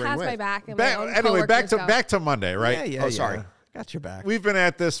Sean would bring has with. my back. And my own Anyway, coworkers don't. back to Monday, right? Yeah, Oh, sorry. Got your back. We've been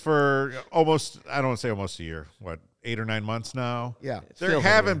at this for almost, I don't want to say almost a year, 8 or 9 months now? Yeah. There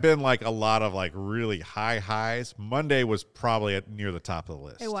haven't been like a lot of like really high highs. Monday was probably near the top of the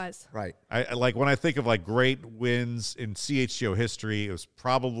list. It was. Right. I like when I think of like great wins in CHGO history, it was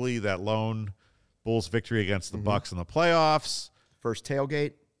probably that lone Bulls victory against the Bucks in the playoffs. First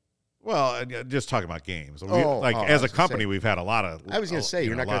tailgate. Well, just talking about games. I As a was company, gonna say- we've had a lot of. I was going to say,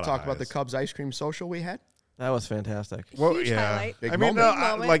 you're not going to talk about the Cubs. Cubs ice cream social we had? That was fantastic. Well, Huge yeah. highlight. Big I mean, moment. Big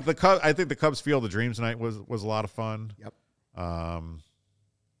moment. like the Cubs. I think the Cubs Field of Dreams tonight was a lot of fun. Yep.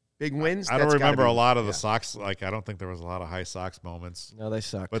 Big wins. I don't that's gotta remember be- a lot of the yeah. Sox. Like, I don't think there was a lot of high Sox moments. No, they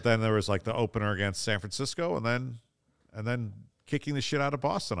suck. But then there was like the opener against San Francisco, and then kicking the shit out of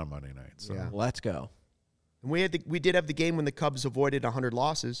Boston on Monday night. So Yeah. Let's go. And we did have the game when the Cubs avoided 100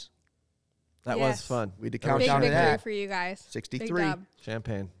 losses. That Yes. was fun. We had to Big count down to victory that. for you guys. 63. Big dub.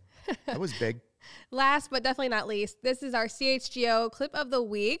 Champagne. That was big. Last but definitely not least, this is our CHGO clip of the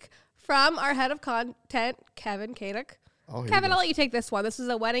week from our head of content, Kevin Kaduk. Oh, here Kevin, we I'll go. let you take this one. This is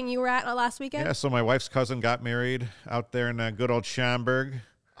a wedding you were at last weekend. yeah. So my wife's cousin got married out there in good old Schaumburg.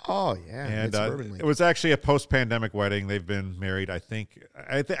 Oh, yeah. And Suburban it League. was actually a post-pandemic wedding. They've been married, I think.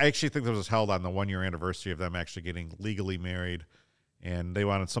 I actually think this was held on the 1-year anniversary of them actually getting legally married. And they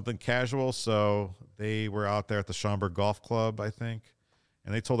wanted something casual, so they were out there at the Schaumburg Golf Club, I think.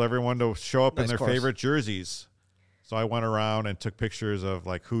 And they told everyone to show up in Nice their course. favorite jerseys. So I went around and took pictures of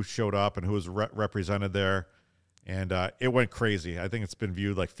like who showed up and who was represented there. And it went crazy. I think it's been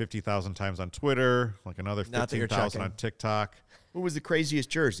viewed like 50,000 times on Twitter, like another Not that you're 15,000 on checking. TikTok. Who was the craziest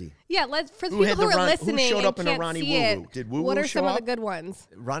jersey? Yeah, for Who people had who the are Ron- who listening showed and up in a can't Ronnie see Woo Woo? it, Did Woo what Woo are show some of up? the good ones?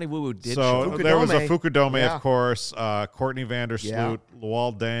 Ronnie Woo Woo did So show. there was a Fukudome. Fukudome, Yeah. of course. Courtney Vandersloot, Yeah.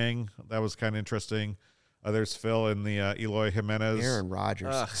 Luol Deng. That was kind of interesting. There's Phil and the Eloy Jimenez. Aaron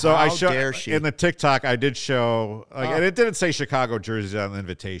Rodgers. So How I showed dare she? in the TikTok. I did show, and it didn't say Chicago jerseys on the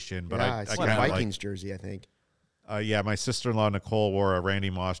invitation, but yeah, I it's kind a of Vikings jersey, I think. yeah, my sister-in-law Nicole wore a Randy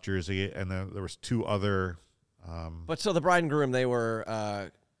Moss jersey, and then there was 2 other. But so the bride and groom, they were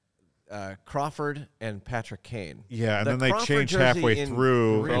Crawford and Patrick Kane. Yeah, and The then they Crawford changed jersey halfway in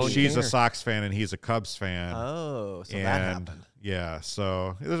through, green. and she's a Kaner. Sox fan and he's a Cubs fan. Oh, so and that happened. yeah,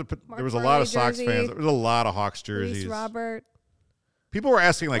 so there was a Mark lot of Farley Sox jersey. fans. There was a lot of Hawks jerseys. Reese Robert. People were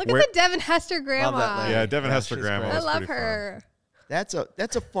asking like, Look where? at the Devin Hester grandma. that lady. Yeah, Devin Yeah, Hester she's grandma great. I was love pretty fun. her. That's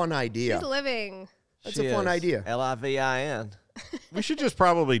a fun idea. She's living. That's a fun idea. Livin. We should just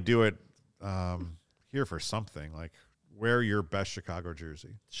probably do it here for something like wear your best Chicago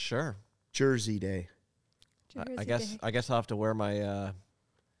jersey. Sure. Jersey Day. I guess I'll have to wear my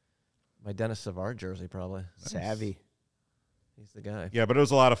my Dennis Savard jersey probably. Savvy. He's the guy. Yeah, but it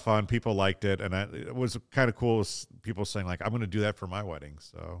was a lot of fun. People liked it, and it was kind of cool. People saying like, "I'm going to do that for my wedding."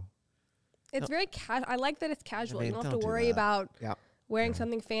 So It's very casual. I like that it's casual. I mean, you don't have don't to do worry that. about Yeah. wearing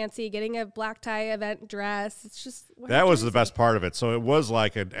something fancy, getting a black tie event dress. It's just wear a that was the jersey. best part of it. So it was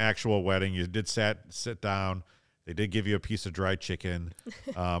like an actual wedding. You did sit down. They did give you a piece of dried chicken,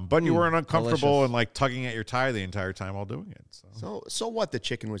 but you weren't uncomfortable delicious. and like tugging at your tie the entire time while doing it. So what? The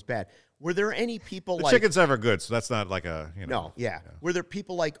chicken was bad. Were there any people The like chicken's ever good, so that's not like a No, yeah. Were there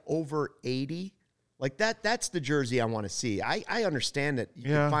people like over 80? Like that's the jersey I want to see. I understand that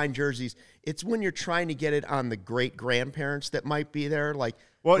you Yeah. can find jerseys. It's when you're trying to get it on the great grandparents that might be there. Like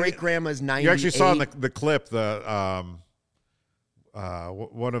Well, great grandma's 98. You actually saw in the clip one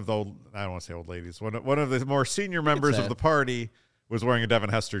of the I don't want to say old ladies. One of the more senior members say of it. the party was wearing a Devin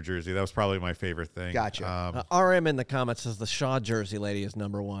Hester jersey. That was probably my favorite thing. Gotcha. RM in the comments says the Shaw jersey lady is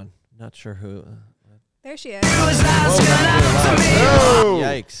number 1. Not sure who. There she is. Oh!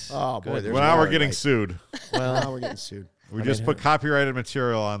 Yikes. Oh boy, Good. there's Well, now we're Lauren getting White. sued. Now we're getting sued. We just put copyrighted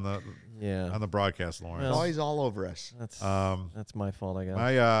material on the Yeah. broadcast, Lauren. Well, Always all over us. That's my fault, I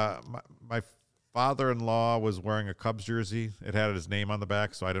guess. My father-in-law was wearing a Cubs jersey. It had his name on the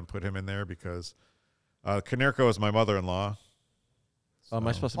back, so I didn't put him in there because Konerko is my mother-in-law. Oh, am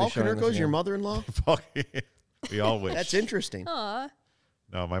I supposed to be Paul showing this Konerko's your again? mother-in-law? We all wish. That's interesting. Aw,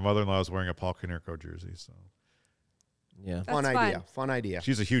 No, my mother-in-law is wearing a Paul Konerko jersey, so Yeah. Fun That's idea. fun. Fun idea.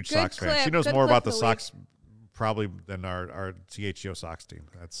 she's a huge Good Sox fan. She clip. knows Good more clip about the of the Sox probably than our CHGO Sox team.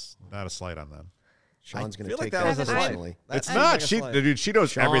 That's not a slight on them. Sean's going to feel like take that that, was a slight. personally. It's That not. seems like a slight. Dude, she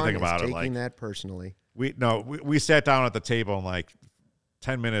knows Sean everything is about it. taking Like that personally. we sat down at the table and like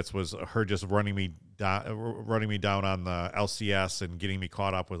 10 minutes was her just running me down on the LCS and getting me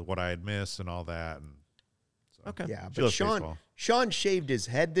caught up with what I had missed and all that. And so, Okay. Yeah, She but loves baseball. Sean shaved his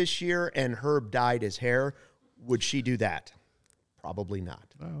head this year and Herb dyed his hair. Would she do that? Probably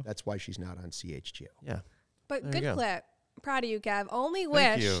not. No. That's why she's not on CHGO. Yeah. but There good you go. clip. Proud of you, Kev. Only Thank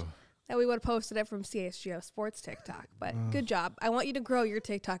wish you. and we would have posted it from CHGO Sports TikTok. But good job. I want you to grow your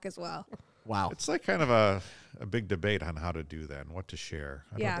TikTok as well. Wow. It's like kind of a big debate on how to do that and what to share.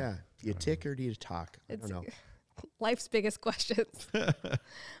 Yeah. Yeah. Do you tick or do you talk? I don't know. Life's biggest questions. Well,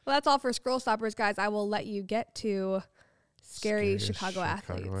 that's all for Scroll Stoppers, guys. I will let you get to Scariest Chicago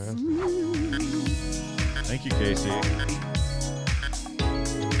athletes. Thank you, Casey.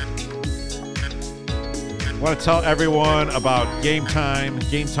 I want to tell everyone about Game Time.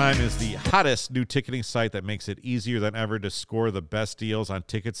 Game Time is the hottest new ticketing site that makes it easier than ever to score the best deals on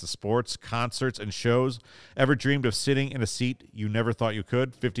tickets to sports, concerts, and shows. Ever dreamed of sitting in a seat you never thought you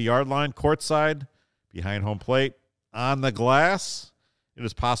could? 50-yard line, courtside, behind home plate, on the glass? It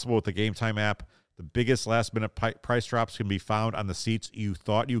is possible with the Game Time app. The biggest last-minute price drops can be found on the seats you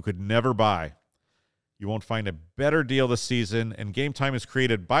thought you could never buy. You won't find a better deal this season, and Game Time is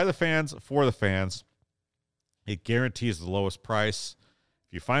created by the fans for the fans. It guarantees the lowest price.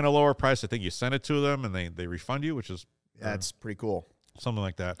 If you find a lower price, I think you send it to them, and they refund you, which is That's pretty cool. something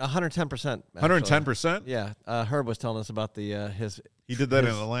like that. 110%. 110%? Yeah. Herb was telling us about his He did that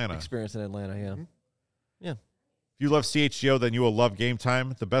in his Atlanta. experience in Atlanta, yeah. Mm-hmm. Yeah. If you love CHGO, then you will love Game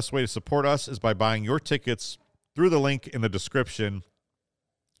Time. The best way to support us is by buying your tickets through the link in the description.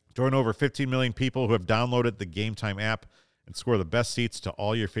 Join over 15 million people who have downloaded the Game Time app and score the best seats to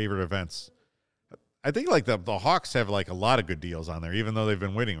all your favorite events. I think like the Hawks have like a lot of good deals on there, even though they've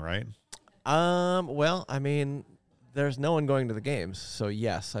been winning, right? Well, I mean, there's no one going to the games, so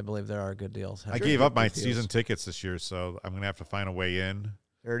yes, I believe there are good deals. I gave up my season tickets this year, so I'm going to have to find a way in.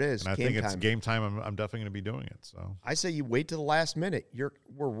 There it is. And I think it's Game Time. I'm definitely going to be doing it. So I say you wait to the last minute.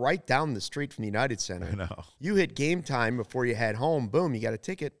 We're right down the street from the United Center. I know. You hit Game Time before you head home. Boom, you got a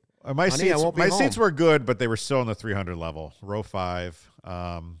ticket. My Honey, seats were good, but they were still in the 300 level, row 5.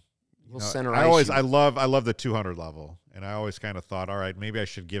 Center I ice love the 200 level, and I always kind of thought, all right, maybe I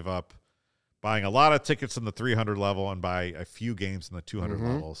should give up buying a lot of tickets in the 300 level and buy a few games in the 200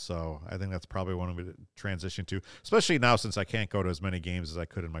 level. So I think that's probably one to transition to, especially now since I can't go to as many games as I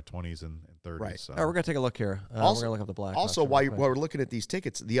could in my 20s and 30s. Right. So. All right, we're going to take a look here. We're going to look up the Blackhawks. Also, while we're looking at these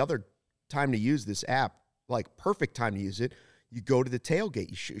tickets, the other time to use this app, like perfect time to use it, you go to the tailgate.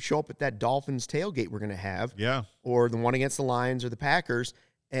 You show up at that Dolphins tailgate we're going to have. Yeah. Or the one against the Lions or the Packers,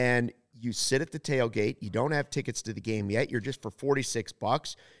 and you sit at the tailgate. You don't have tickets to the game yet. You're just for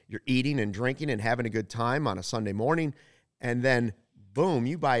 $46. You're eating and drinking and having a good time on a Sunday morning. And then, boom,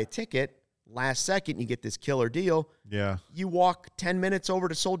 you buy a ticket. Last second, you get this killer deal. Yeah. You walk 10 minutes over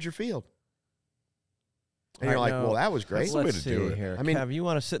to Soldier Field. And you're like, well, that was great. That's the way Let's to see do it. here. I mean- Kev, you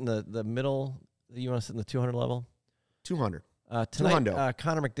want to sit in the middle? You want to sit in the 200 level? 200. Tonight,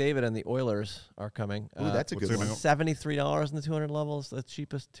 Connor McDavid and the Oilers are coming. Ooh, that's a good what's one. it $73 in the 200 levels, the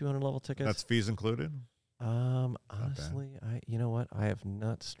cheapest 200 level tickets. That's fees included? Honestly, you know what? I have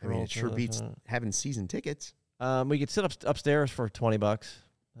not I strolled. mean, it sure through beats this. having season tickets. We could sit upstairs for $20.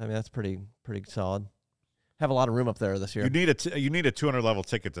 I mean, that's pretty solid. Have a lot of room up there this year. You need a 200 level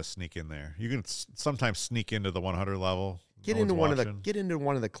ticket to sneak in there. You can sometimes sneak into the 100 level. Get into one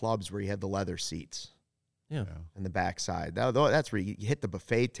of the clubs where you have the leather seats. Yeah. And the backside. That's where you hit the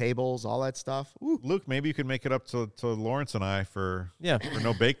buffet tables, all that stuff. Ooh. Luke, maybe you can make it up to Lawrence and I for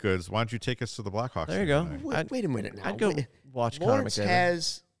no baked goods. Why don't you take us to the Blackhawks? There you go. Wait a minute now. I'd go watch Lawrence Connor McDavid.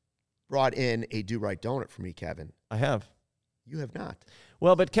 has brought in a do-right donut for me, Kevin. I have. You have not.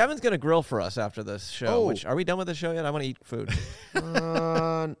 Well, but Kevin's going to grill for us after this show. Oh. Which, are we done with the show yet? I want to eat food.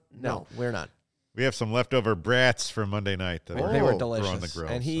 No, we're not. We have some leftover brats from Monday night that They were throw delicious. on the grill.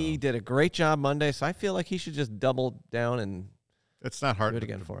 And he did a great job Monday, so I feel like he should just double down and it's not hard do it to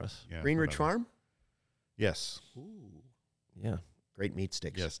again for us. Yeah, Greenridge whatever. Farm? Yes. Yeah, Great meat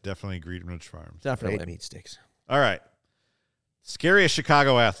sticks. Yes, definitely Greenridge Farms. definitely. Great meat sticks. All right. Scariest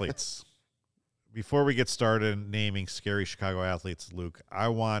Chicago athletes. Before we get started naming scary Chicago athletes, Luke, I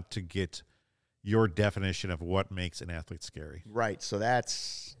want to get your definition of what makes an athlete scary. Right. So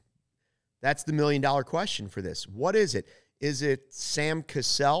that's the million-dollar question for this. What is it? Is it Sam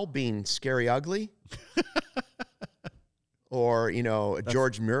Cassell being scary ugly? Or,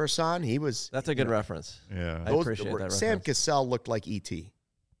 George Murison? He was. That's a good reference. Yeah. I appreciate that Sam reference. Cassell looked like E.T.,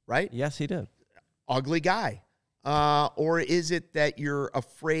 right? Yes, he did. Ugly guy. Or is it that you're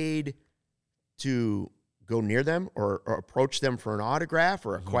afraid to go near them or approach them for an autograph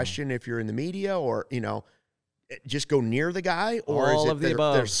or a question if you're in the media or, just go near the guy? Or All is of it the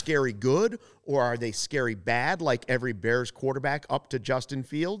above. they're scary good or are they scary bad like every Bears quarterback up to Justin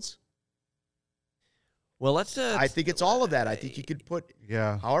Fields? Well, let's. I think it's all of that. I think you could put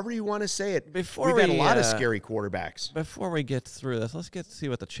however you want to say it. Before We've had a we, lot of scary quarterbacks. Before we get through this, let's see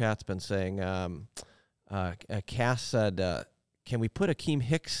what the chat's been saying. Cass said, "Can we put Akeem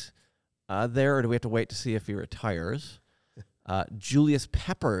Hicks there, or do we have to wait to see if he retires? Julius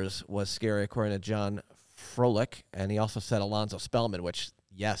Peppers was scary, according to John Froelich, and he also said Alonzo Spellman, which,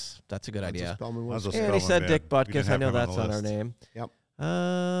 yes, that's a good idea. Spellman was Alonzo And he said Spellman, Dick man. We didn't Butkus. I have know him on that's the on our list. name. Yep.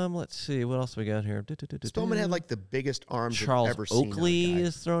 Let's see. What else we got here? Spellman had like the biggest arms Charles I've ever seen. on a Oakley guy.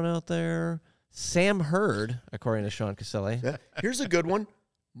 is thrown out there. Sam Hurd, according to Sean Caselli. Yeah. Here's a good one.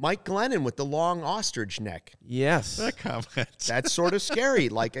 Mike Glennon with the long ostrich neck. Yes. That comment. That's sort of scary.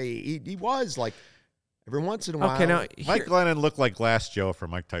 Like he was like every once in a while. Okay, now Mike Glennon looked like Glass Joe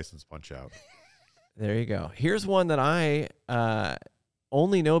from Mike Tyson's Punch-Out. there you go. Here's one that I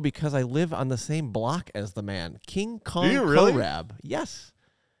only know because I live on the same block as the man, King Kong you really? Korab. Yes.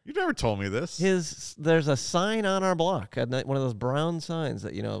 You never told me this. There's a sign on our block, one of those brown signs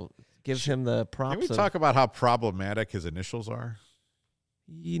that gives him the props. Can we talk about how problematic his initials are?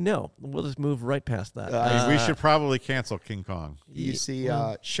 We'll just move right past that. We should probably cancel King Kong. You see,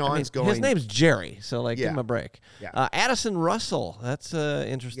 well, Sean's going. His name's Jerry, so give Yeah. him a break. Yeah. Addison Russell, that's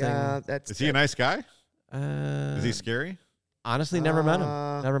interesting. Yeah, Is he a nice guy? Is he Uh, scary? honestly, never met him.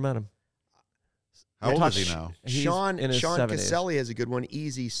 Never met him. How old is he now? He's Sean in his Sean 70s. Caselli has a good one.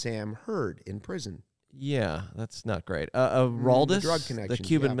 Easy Sam Hurd in prison. Yeah, that's not great. Raldus, the drug the connection.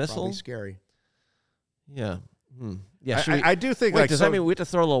 Cuban yeah, missile. Probably scary. Yeah. Yeah. I do think Wait, like does so, that mean we have to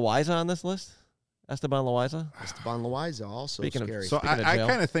throw Loaiza on this list? Esteban Loaiza? Esteban Loaiza also Speaking of- scary. so Speaking of I jail.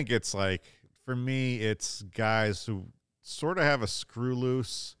 kind of think it's like for me it's guys who sort of have a screw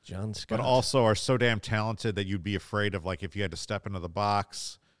loose John Scott. but also are so damn talented that you'd be afraid of like if you had to step into the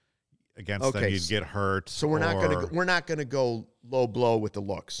box against them Okay, you'd get hurt. So we're not gonna go low blow with the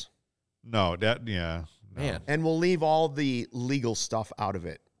looks, No, no. Man. and we'll leave all the legal stuff out of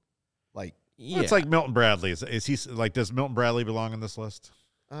it. Like, Yeah. It's like Milton Bradley. Is he like does Milton Bradley belong in this list?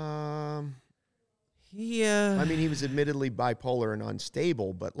 I yeah. mean, he was admittedly bipolar and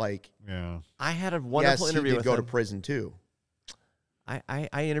unstable, but like, Yeah. I had a wonderful yes, interview he did with go him. to prison too.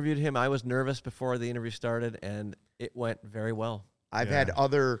 I interviewed him. I was nervous before the interview started, and it went very well. I've Yeah. had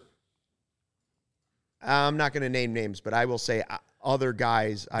other. I'm not going to name names, but I will say other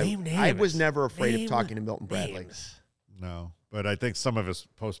guys. Name I was names. never afraid Name of talking to Milton Bradley. Names. No. But I think some of his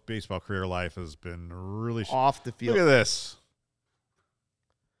post baseball career life has been really Off the field. Look at this.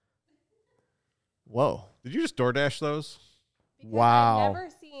 Whoa. Did you just DoorDash those? Because Wow. I've never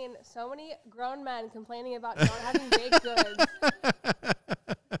seen so many grown men complaining about not having baked goods.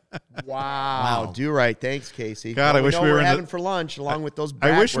 Wow. Wow. Do right. Thanks, Casey. God, I wish know we were we're in the- having for lunch along with those.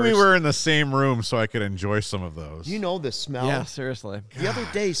 I wish we bratwursts. were in the same room so I could enjoy some of those. You know the smell. Yeah, seriously. The other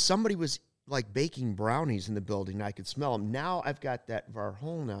day, somebody was like baking brownies in the building. And I could smell them. Now I've got that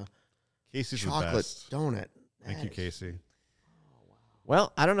Varholna Casey's the chocolate best. donut. Thank That you, is- Casey.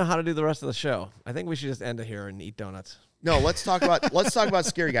 Well, I don't know how to do the rest of the show. I think we should just end it here and eat donuts. No, let's talk about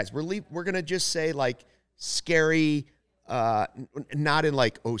scary guys. We're gonna just say like scary, not in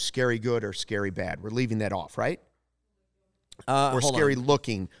like scary good or scary bad. We're leaving that off, right? Or hold scary on.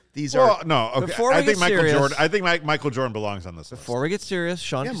 looking. These Well, are no. Okay. Before we I think get Michael serious- Jordan. I think Michael Jordan belongs on this list. Before we get serious,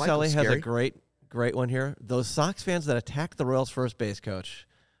 Sean Yeah, Caselli Michael's has a scary. great one here. Those Sox fans that attacked the Royals first base coach.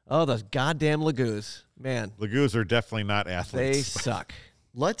 Oh, those goddamn Lagoos. Man, Lagoos are definitely not they athletes. suck.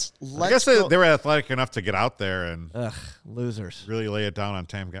 let's I guess go- they were athletic enough to get out there and Ugh, losers. really lay it down on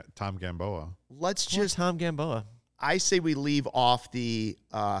Tom Gamboa. let's Poor just. Tom Gamboa. I say we leave off the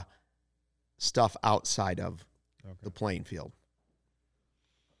stuff outside of the playing field.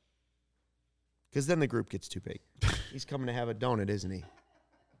 Because then the group gets too big. He's coming to have a donut, isn't he?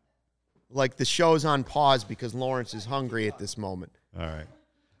 Like the show's on pause because Lawrence is hungry at this moment. All right.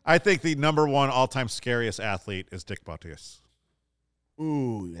 I think the number one all-time scariest athlete is Dick Butkus.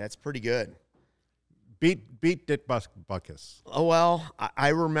 Ooh, that's pretty good. Beat Dick Butkus. Oh, well, I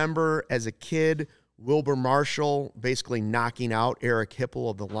remember as a kid, Wilbur Marshall basically knocking out Eric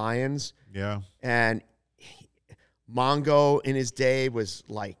Hipple of the Lions. Yeah. And Mongo in his day was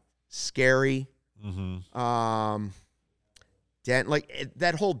like scary. Mm-hmm.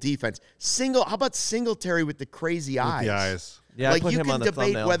 That whole defense. How about Singletary with the crazy eyes? The eyes. Yeah, I like put you him can on the debate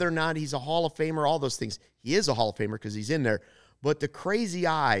thumbnail. whether or not he's a Hall of Famer, all those things. He is a Hall of Famer because he's in there. But the crazy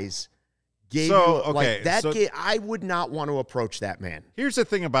eyes gave So, you like okay, that. so- I would not want to approach that man. Here's the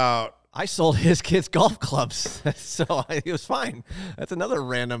thing about I sold his kids golf clubs, so it was fine. That's another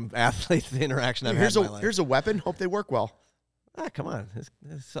random athlete interaction I've had in my life. Here's a weapon. Hope they work well. Come on.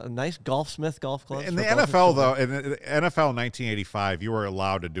 It's a nice Golfsmith golf clubs. in for the both his NFL, though, children. in the NFL in 1985, you were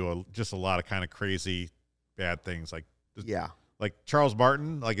allowed to do just a lot of kind of crazy, bad things. Yeah. Like Charles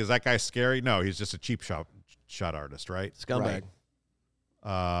Barton, like, is that guy scary? No, he's just a cheap shot artist, right? Scumbag.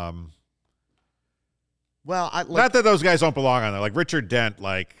 Right. Well, not that those guys don't belong on there. Like Richard Dent,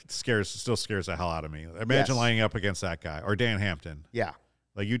 still scares the hell out of me. Imagine lining up against that guy or Dan Hampton. Yeah.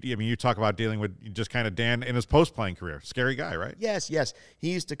 Like you talk about dealing with just kind of Dan in his post-playing career. Scary guy, right? Yes.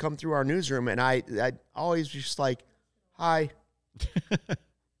 He used to come through our newsroom, and I always just like, hi.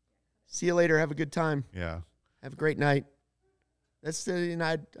 See you later. Have a good time. Yeah. Have a great night. That's I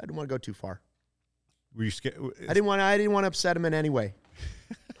didn't want to go too far. Were you scared? I didn't want to upset him in any way.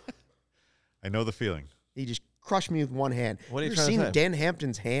 I know the feeling. He just crushed me with one hand. What are you You've trying to seen say? Dan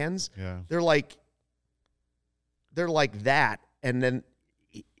Hampton's hands? Yeah. They're like that, and then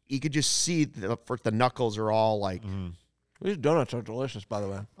you could just see the knuckles are all like These donuts are delicious, by the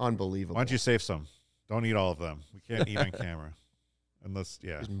way. unbelievable. Why don't you save some? Don't eat all of them. We can't eat on camera. Unless,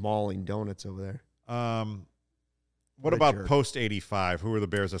 Just mauling donuts over there. What a about jerk. post 85? Who are the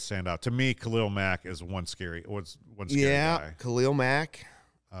Bears that stand out? To me, Khalil Mack is one scary guy. Khalil Mack.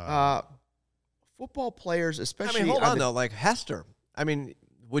 Football players, especially. Hold on, though. Like Hester.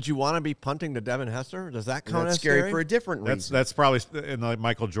 Would you want to be punting to Devin Hester? Does that count That's as scary for a different reason. That's probably in the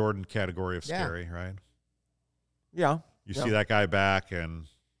Michael Jordan category of scary, right? Yeah. You see that guy back, and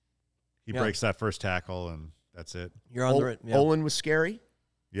he breaks that first tackle, and that's it. You're under it. Yeah. Olin was scary.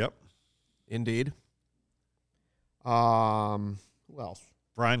 Yep. Indeed. Who else?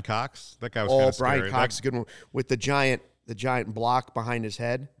 Brian Cox. That guy was kind of scary. Brian Cox is a good one with the giant block behind his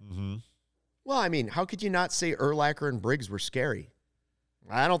head. Mm-hmm. Well, how could you not say Urlacher and Briggs were scary?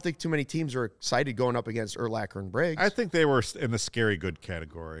 I don't think too many teams are excited going up against Urlacher and Briggs. I think they were in the scary good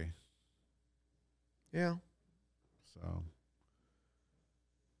category. Yeah. So.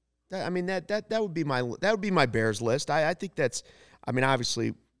 That would be my Bears list. I think that's.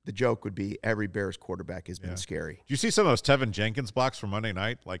 Obviously the joke would be every Bears quarterback has been scary. Do you see some of those Tevin Jenkins blocks from Monday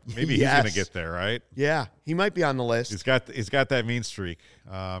night? Like maybe he's going to get there, right? Yeah, he might be on the list. He's got that mean streak.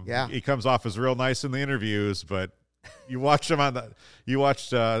 He comes off as real nice in the interviews, but you watched him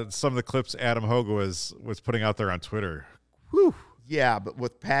some of the clips Adam Hoge was putting out there on Twitter. Whew. Yeah, but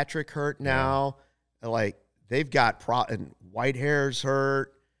with Patrick hurt now, like they've got and Whitehair's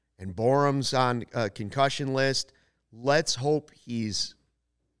hurt and Borum's on a concussion list. Let's hope he's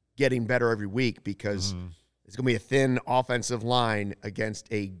getting better every week because it's going to be a thin offensive line against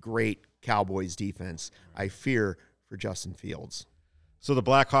a great Cowboys defense. I fear for Justin Fields. So the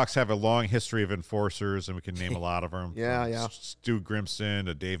Blackhawks have a long history of enforcers, and we can name a lot of them. Yeah. Stu Grimson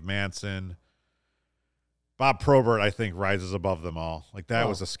to Dave Manson. Bob Probert, I think, rises above them all. Like, that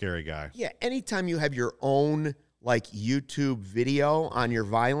was a scary guy. Yeah, anytime you have your own, YouTube video on your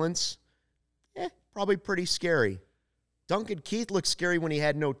violence, probably pretty scary. Duncan Keith looked scary when he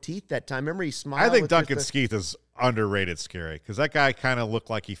had no teeth that time. Remember he smiled? I think Duncan Keith is underrated scary because that guy kind of looked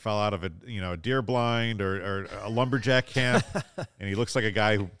like he fell out of a deer blind or a lumberjack camp, and he looks like a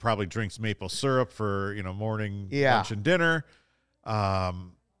guy who probably drinks maple syrup for morning, lunch, and dinner. I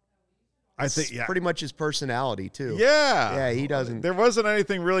think pretty much his personality too. Yeah, he doesn't. There wasn't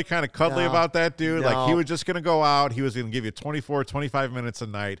anything really kind of cuddly about that dude. No. Like he was just going to go out. He was going to give you 24, 25 minutes a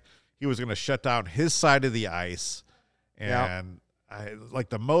night. He was going to shut down his side of the ice. And I like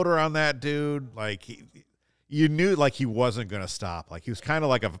the motor on that dude. Like you knew like he wasn't going to stop. Like he was kind of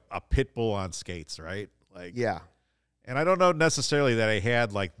like a pit bull on skates, right? Like And I don't know necessarily that he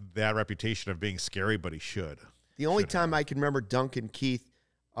had like that reputation of being scary, but he should. The only time I can remember Duncan Keith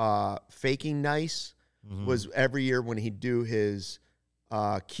faking nice was every year when he'd do his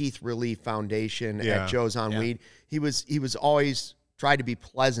Keith Relief Foundation at Joe's on Weed. He was always tried to be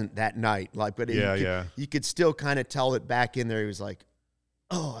pleasant that night, you could still kind of tell it back in there. He was like,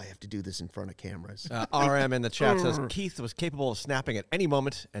 "Oh, I have to do this in front of cameras." RM in the chat says Keith was capable of snapping at any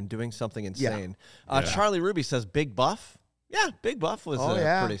moment and doing something insane. Charlie Ruby says Big Buff. Yeah, Big Buff was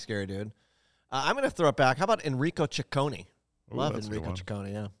a pretty scary dude. I'm going to throw it back. How about Enrico Ciccone? Love Enrico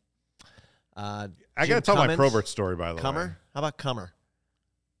Ciccone. Yeah. I got to tell my Probert story, by the way. How about Cummer?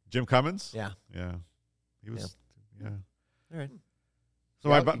 Jim Cummins? Yeah. He was. Yeah. All right. So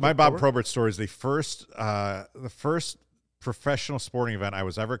my Bob Probert story is the first professional sporting event I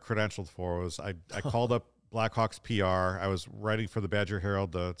was ever credentialed for. I called up Blackhawks PR. I was writing for the Badger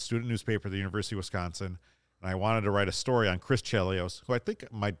Herald, the student newspaper at the University of Wisconsin, and I wanted to write a story on Chris Chelios, who I think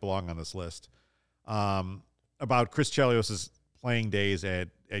might belong on this list, about Chris Chelios' playing days at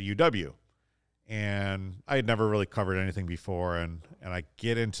UW. And I had never really covered anything before, and I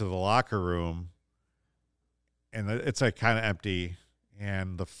get into the locker room, and it's like kind of empty.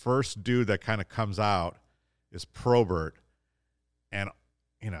 And the first dude that kind of comes out is Probert. And,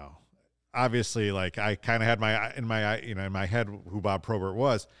 obviously, like I kind of had in my head who Bob Probert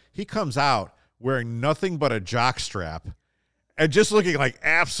was. He comes out wearing nothing but a jock strap and just looking like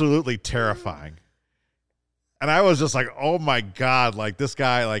absolutely terrifying. And I was just like, oh my God, like this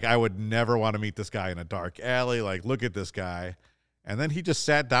guy, like I would never want to meet this guy in a dark alley. Like, look at this guy. And then he just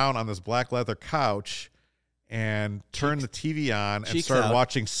sat down on this black leather couch and turned the TV on and started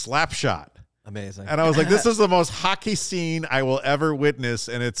watching Slapshot. Amazing. And I was like, this is the most hockey scene I will ever witness.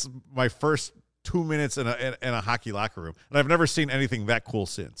 And it's my first 2 minutes in a hockey locker room. And I've never seen anything that cool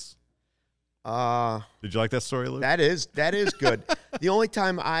since. Did you like that story, Luke? That is good. The only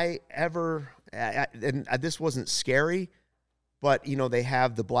time I ever, and this wasn't scary, but they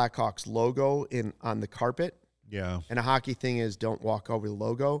have the Blackhawks logo on the carpet. Yeah. And a hockey thing is don't walk over the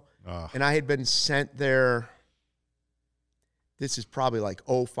logo. And I had been sent there. This is probably like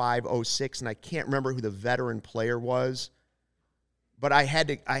 05, 06, and I can't remember who the veteran player was. But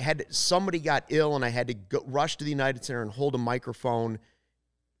somebody got ill, and I had to rush to the United Center and hold a microphone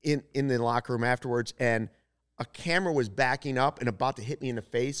in the locker room afterwards, and a camera was backing up and about to hit me in the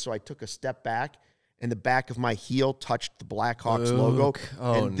face, so I took a step back, and the back of my heel touched the Blackhawks logo.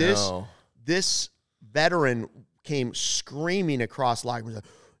 Oh, and no. This veteran came screaming across the locker room,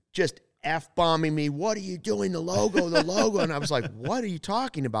 just F-bombing me. What are you doing? The logo. And I was like, what are you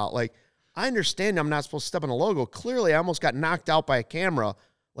talking about? Like, I understand I'm not supposed to step on the logo. Clearly, I almost got knocked out by a camera.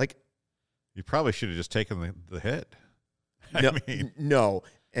 Like, you probably should have just taken the hit. No.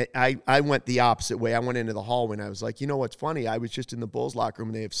 I went the opposite way. I went into the hallway, and I was like, you know what's funny? I was just in the Bulls locker room,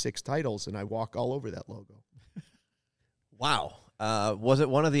 and they have 6 titles, and I walk all over that logo. Wow. Was it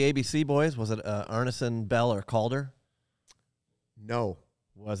one of the ABC boys? Was it Arneson, Bell, or Calder? No.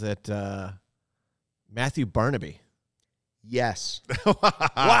 Was it Matthew Barnaby? Yes.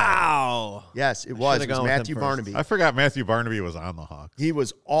 Wow. Yes, it was. It was Matthew Barnaby. I forgot Matthew Barnaby was on the Hawks. He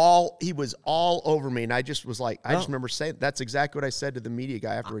was all over me, and I just was like, I just remember saying, that's exactly what I said to the media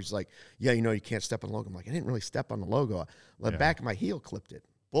guy afterwards. He's like, yeah, you can't step on the logo. I'm like, I didn't really step on the logo. The back of my heel clipped it.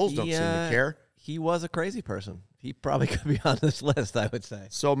 Bulls don't seem to care. He was a crazy person. He probably could be on this list, I would say.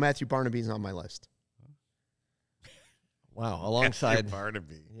 So Matthew Barnaby's on my list. Wow, alongside Matthew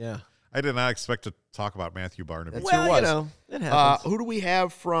Barnaby. Yeah. I did not expect to talk about Matthew Barnaby. Well, it happens. Who do we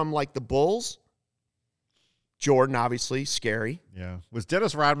have from like the Bulls? Jordan, obviously, scary. Yeah. Was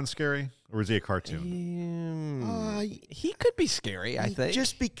Dennis Rodman scary, or was he a cartoon? He could be scary, I think.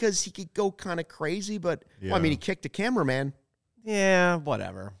 Just because he could go kind of crazy, but he kicked a cameraman. Yeah,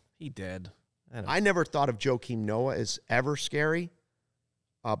 whatever. He did. I never thought of Joakim Noah as ever scary.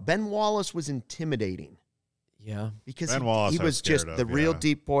 Ben Wallace was intimidating. Yeah. Because he was just the real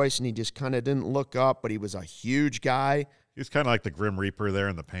deep voice, and he just kind of didn't look up, but he was a huge guy. He was kind of like the Grim Reaper there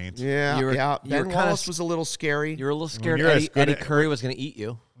in the paint. Yeah, Ben Wallace was a little scary. You were a little scared Eddie Curry was going to eat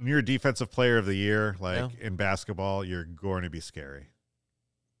you. When you're a defensive player of the year, in basketball, you're going to be scary.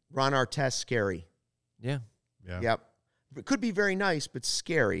 Ron Artest, scary. Yeah. Yep. It could be very nice, but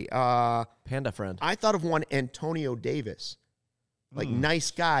scary. Panda friend. I thought of one, Antonio Davis. Nice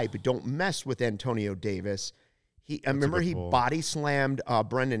guy, but don't mess with Antonio Davis. I remember he body slammed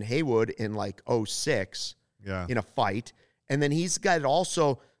Brendan Haywood in 06 in a fight. And then he's got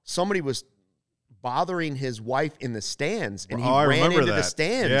also, somebody was bothering his wife in the stands, and he ran into the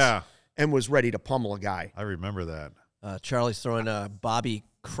stands and was ready to pummel a guy. I remember that. Charlie's throwing Bobby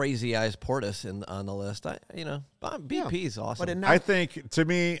Crazy Eyes Portis on the list. BP's awesome. But I think, to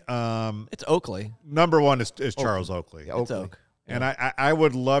me, it's Oakley. Number one is Charles Oakley. Yeah, it's Oak. And I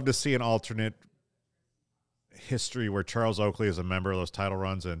would love to see an alternate history where Charles Oakley is a member of those title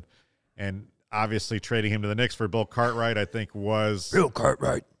runs, and obviously trading him to the Knicks for Bill Cartwright, I think, was Bill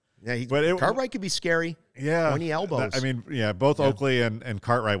Cartwright. Yeah, Cartwright could be scary. Yeah, pointy elbows. Both Oakley and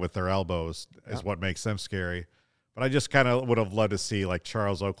Cartwright with their elbows is what makes them scary. But I just kind of would have loved to see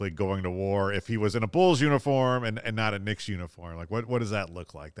Charles Oakley going to war if he was in a Bulls uniform and not a Knicks uniform. What does that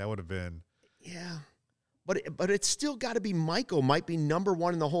look like? That would have been But it's still got to be Michael. Might be number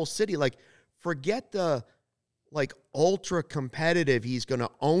one in the whole city. Forget the ultra competitive. He's going to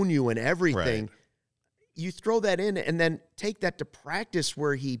own you and everything. Right. You throw that in and then take that to practice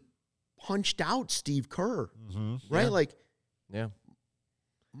where he punched out Steve Kerr. Mm-hmm. Right?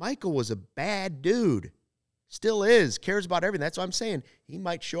 Michael was a bad dude. Still is. Cares about everything. That's what I'm saying. He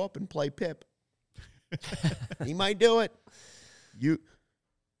might show up and play Pip. He might do it. You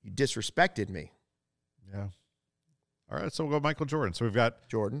disrespected me. Yeah. All right, so we'll go Michael Jordan. So we've got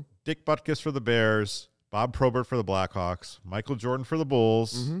Jordan, Dick Butkus for the Bears, Bob Probert for the Blackhawks, Michael Jordan for the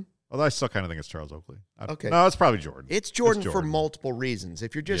Bulls. Mm-hmm. Although I still kind of think it's Charles Oakley. Okay. No, it's probably Jordan. It's Jordan for multiple reasons.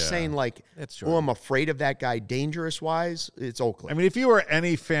 If you're just saying I'm afraid of that guy dangerous-wise, it's Oakley. If you were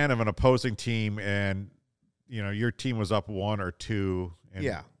any fan of an opposing team and, your team was up 1 or 2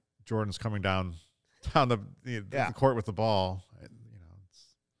 and Jordan's coming down the court with the ball, it's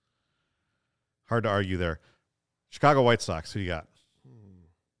hard to argue there. Chicago White Sox, who you got?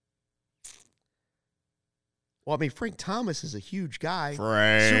 Well, I mean, Frank Thomas is a huge guy.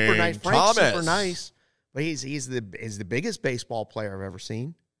 Frank super nice. Frank's Thomas. super nice. But he's the biggest baseball player I've ever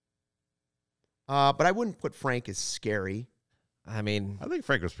seen. But I wouldn't put Frank as scary. I mean, I think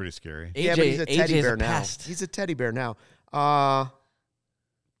Frank was pretty scary. Yeah, but he's a teddy bear now. Pest. He's a teddy bear now.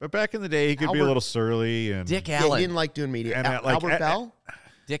 But back in the day, he could be a little surly. And Dick Yeah, Allen. he didn't like doing media. And Albert Bell?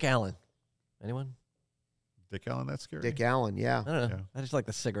 Dick Allen. Anyone? Dick Allen, that's scary. Dick Allen, yeah. I don't know. Yeah. I just like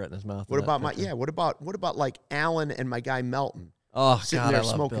the cigarette in his mouth. What about what about like Allen and my guy Melton Oh, sitting God, there I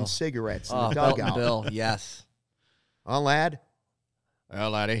love smoking Bill. cigarettes in Oh, the Belton dugout? Bill, yes. Oh, lad. Oh,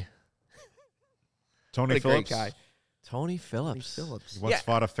 laddie. Tony What a Phillips. great guy. Tony Phillips. Phillips. Once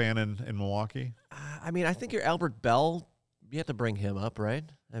fought a fan in Milwaukee. I mean, I think your Albert Bell, you have to bring him up, right?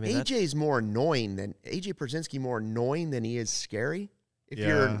 I mean, AJ's more annoying than AJ Przinsky more annoying than he is scary. If Yeah.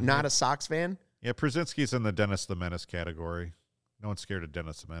 you're not a Sox fan, Yeah, Przinsky's in the Dennis the Menace category. No one's scared of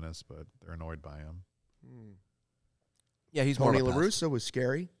Dennis the Menace, but they're annoyed by him. yeah, he's Tony more La of a pest. Russa was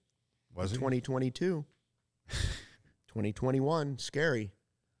scary. Was he? 2022, 2021, scary.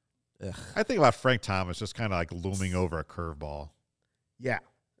 Ugh. I think about Frank Thomas just kind of like looming over a curveball. Yeah,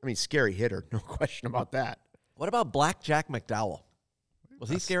 I mean, scary hitter, no question about that. What about Black Jack McDowell? Was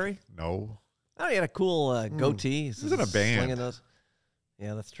he That's- scary? No. Oh, he had a cool goatee. He was in a band. slinging those.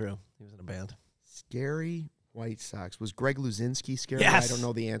 Yeah, that's true. He was in a band. Scary White Sox. Was Greg Luzinski scary? Yes. I don't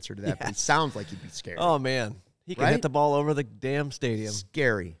know the answer to that, but he Yes. sounds like he'd be scary. Oh, man. He can Right? hit the ball over the damn stadium.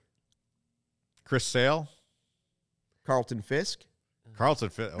 Scary. Chris Sale? Carlton Fisk. Carlton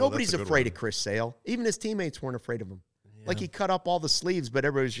Fit. Nobody's afraid of Chris Sale. Even his teammates weren't afraid of him. Like he cut up all the sleeves, but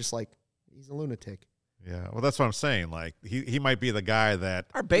everybody was just like, he's a lunatic. Yeah, well, that's what I'm saying. Like he might be the guy that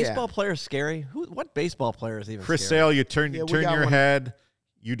Are baseball players scary? What baseball player is even Chris scary? Sale. You turn Yeah, we turn got your one. head,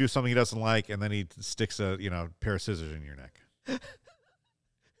 you do something he doesn't like, and then he sticks a pair of scissors in your neck.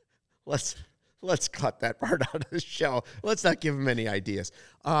 Let's cut that part out of the show. Let's not give him any ideas.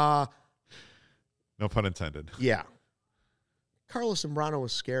 No pun intended. Yeah. Carlos Zambrano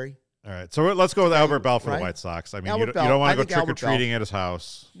was scary. All right, so let's go with Albert Bell for Right? the White Sox. I mean, Albert you Bell. don't want I to go think trick or Albert Bell. treating at his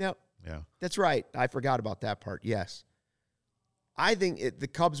house. No, Yeah. that's right. I forgot about that part. Yes. I think the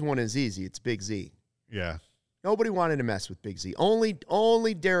Cubs one is easy. It's Big Z. Yeah. Nobody wanted to mess with Big Z.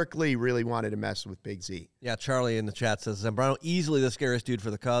 Only Derek Lee really wanted to mess with Big Z. Yeah, Charlie in the chat says Zambrano easily the scariest dude for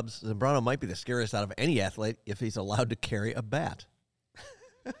the Cubs. Zambrano might be the scariest out of any athlete if he's allowed to carry a bat.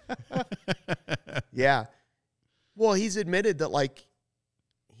 Yeah. Well, he's admitted that, like,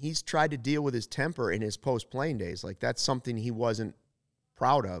 he's tried to deal with his temper in his post-playing days. Like, that's something he wasn't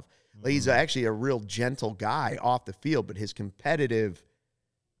proud of. Like, he's actually a real gentle guy off the field, but his competitive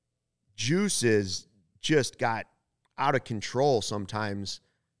juices just got out of control sometimes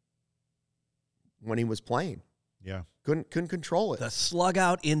when he was playing. Yeah. Couldn't control it. The slug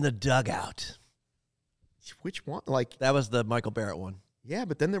out in the dugout. Which one? Like, That was the Michael Barrett one. yeah,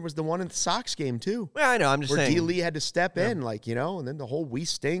 but then there was the one in the Sox game, too. Well, I know. I'm just Where saying. D. Lee had to step in, like, and then the whole "we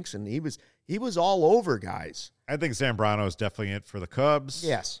stinks," and he was all over guys. I think Zambrano is definitely it for the Cubs.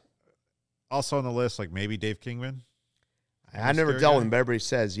 Yes, Also on the list, like maybe Dave Kingman. I never Scary dealt guy? with him, but everybody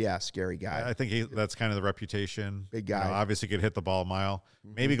says, yeah, scary guy. I think that's kind of the reputation. Big guy. Obviously could hit the ball a mile.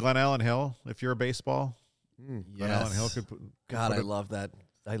 Maybe Glenn Allen Hill, if you're a baseball. Glenn Allen Hill could put. God, I love that.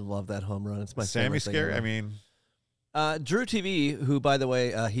 I love that home run. It's my Sammy favorite thing scary. ever. I mean, Drew TV, who, by the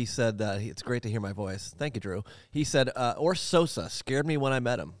way, he said it's great to hear my voice. Thank you, Drew. He said, or Sosa scared me when I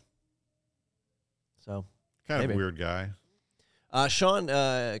met him. So, kind maybe. of weird guy. Sean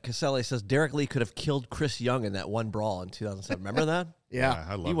Caselli says Derek Lee could have killed Chris Young in that one brawl in 2007. Remember that? yeah,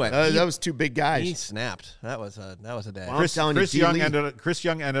 I love He went. that. that was two big guys. He snapped. That was a day. Wow. I'm telling you, Chris D. Young Lee- Chris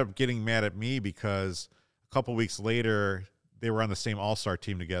Young ended up getting mad at me because a couple weeks later they were on the same All-Star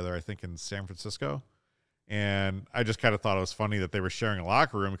team together, I think in San Francisco. And I just kind of thought it was funny that they were sharing a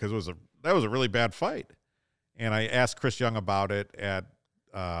locker room because that was a really bad fight. And I asked Chris Young about it at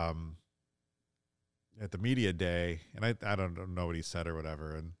the media day, and I don't know what he said or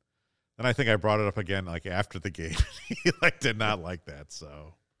whatever. And then I think I brought it up again like after the game. He did not like that.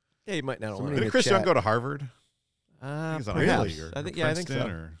 So Yeah, you might not. Somebody want did the Chris Young chat. go to Harvard? He's an Ivy perhaps. Leaguer. I think. or Yeah, I think so.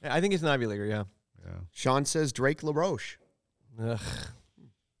 Princeton or- Yeah, I think he's an Ivy Leaguer. Yeah. yeah. Sean says Drake LaRoche. Ugh.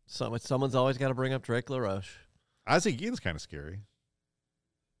 Someone's always got to bring up Drake LaRoche. Ozzie Guillen's kind of scary.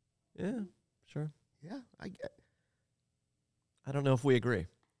 Yeah, sure. Yeah, I don't know if we agree.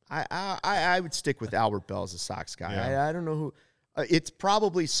 I would stick with Albert Bell as a Sox guy. Yeah. I don't know who. It's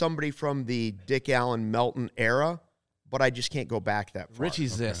probably somebody from the Dick Allen Melton era, but I just can't go back that far. Richie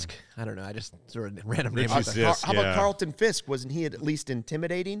Zisk. I don't know. I just threw a random name Richie out there. Zisk. How about yeah. Carlton Fisk? Wasn't he at least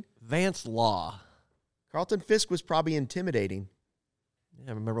intimidating? Vance Law. Carlton Fisk was probably intimidating.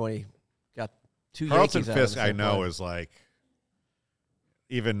 Yeah, I remember when he got 2 Carlton Yankees Fisk, out of I know, play. is like,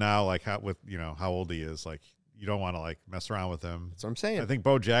 even now, like how old he is, like you don't want to like mess around with him. That's what I'm saying. I think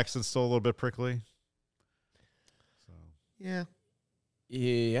Bo Jackson's still a little bit prickly. So Yeah.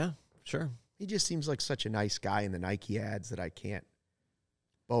 Yeah, sure. He just seems like such a nice guy in the Nike ads that I can't.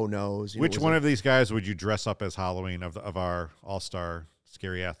 Bo knows. Which one of these guys would you dress up as Halloween of our all-star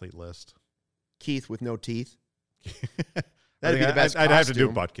scary athlete list? Keith with no teeth. That'd be the best I'd have to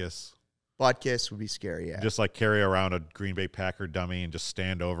do costume. Butkus. Butkus would be scary, yeah. Just like carry around a Green Bay Packer dummy and just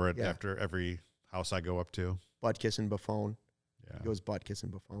stand over it Yeah. after every house I go up to. Butkus and Buffon. Yeah. He goes Butkus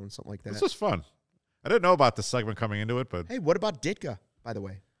and Buffon, something like that. This was fun. I didn't know about this segment coming into it, but Hey, what about Ditka, by the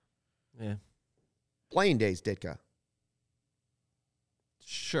way? Yeah. Playing days, Ditka.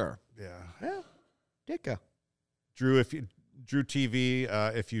 Sure. yeah. Ditka. Drew TV,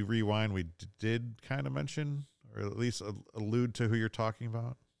 if you rewind, we did kind of mention or at least allude to who you're talking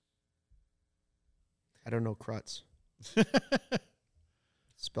about. I don't know Krutz.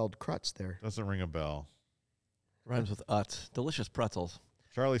 Spelled Krutz there. Doesn't ring a bell. Rhymes with Utz. Delicious pretzels.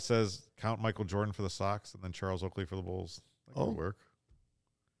 Charlie says count Michael Jordan for the Sox and then Charles Oakley for the Bulls. That could work.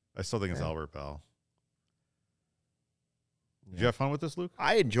 I still think it's Albert Bell. Did you have fun with this, Luke?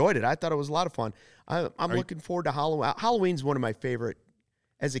 I enjoyed it. I thought it was a lot of fun. I'm looking forward to Halloween. Halloween's one of my favorite.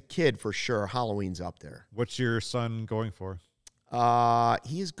 As a kid, for sure, Halloween's up there. What's your son going for?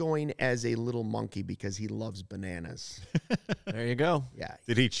 He's going as a little monkey because he loves bananas. There you go. Yeah.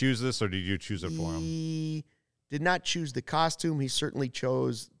 Did he choose this or did you choose it for him? He did not choose the costume. He certainly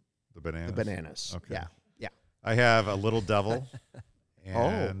chose The bananas? the bananas. Okay. Yeah. Yeah. I have a little devil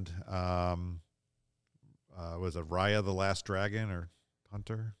and was it Raya the Last Dragon or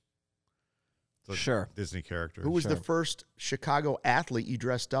Hunter? It's a Sure. Disney character. Who was the first Chicago athlete you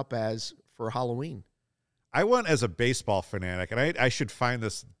dressed up as for Halloween? I went as a baseball fanatic, and I should find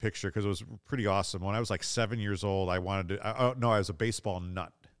this picture because it was pretty awesome. When I was like 7 years old, I was a baseball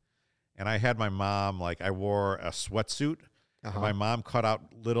nut. And I had my mom, like I wore a sweatsuit. And my mom cut out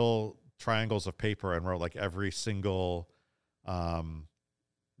little triangles of paper and wrote like every single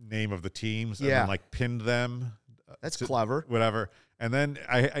name of the teams and then like pinned them. That's clever. Whatever. And then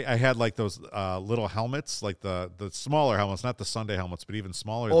I had like those little helmets, like the smaller helmets, not the Sunday helmets, but even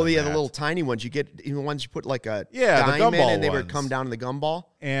smaller. Oh, than yeah, that. the little tiny ones. You get even ones you put like a the dime in gumball and they would ones. come down to the gumball.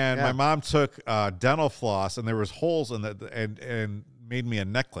 And my mom took dental floss and there was holes in it and made me a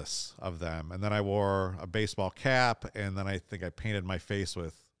necklace of them. And then I wore a baseball cap and then I think I painted my face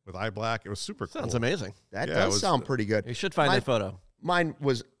with eye black. It was super cool. Sounds amazing. That does sound pretty good. You should find that photo. Mine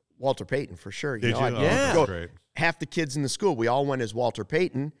was Walter Payton for sure. Did you? I'd Yeah. go- Great. half the kids in the school, we all went as Walter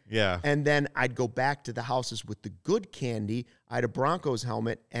Payton. Yeah. And then I'd go back to the houses with the good candy. I had a Broncos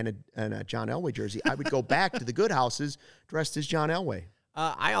helmet and a John Elway jersey. I would go back to the good houses dressed as John Elway.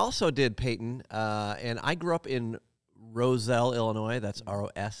 I also did Peyton, and I grew up in Roselle, Illinois. That's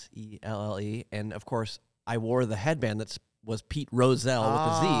Roselle. And, of course, I wore the headband that was Pete Roselle with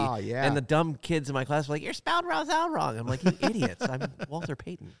the Z. Yeah. And the dumb kids in my class were like, "You're spelled Roselle wrong." I'm like, "You idiots. I'm Walter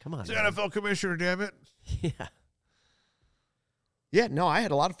Payton. Come on." It's the NFL commissioner, damn it. Yeah. Yeah, no, I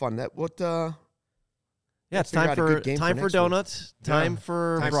had a lot of fun. That Yeah, it's figure time out a good for game for time for next donuts. Time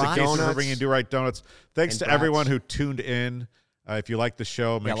for Thanks brats. to Casey for Donuts. bringing Do Right Donuts. Thanks And to brats. everyone who tuned in. If you like the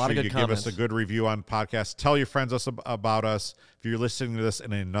show, make a lot sure of you good give us comments. a good review on podcasts. Tell your friends about us. If you're listening to this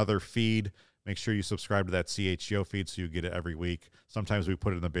in another feed, make sure you subscribe to that CHGO feed so you get it every week. Sometimes we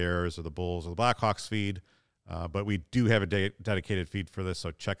put it in the Bears or the Bulls or the Blackhawks feed, but we do have a dedicated feed for this,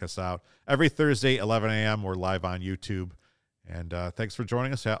 so check us out. Every Thursday, 11 a.m., we're live on YouTube. And thanks for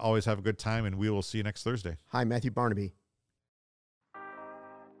joining us. Always have a good time, and we will see you next Thursday. Hi, Matthew Barnaby.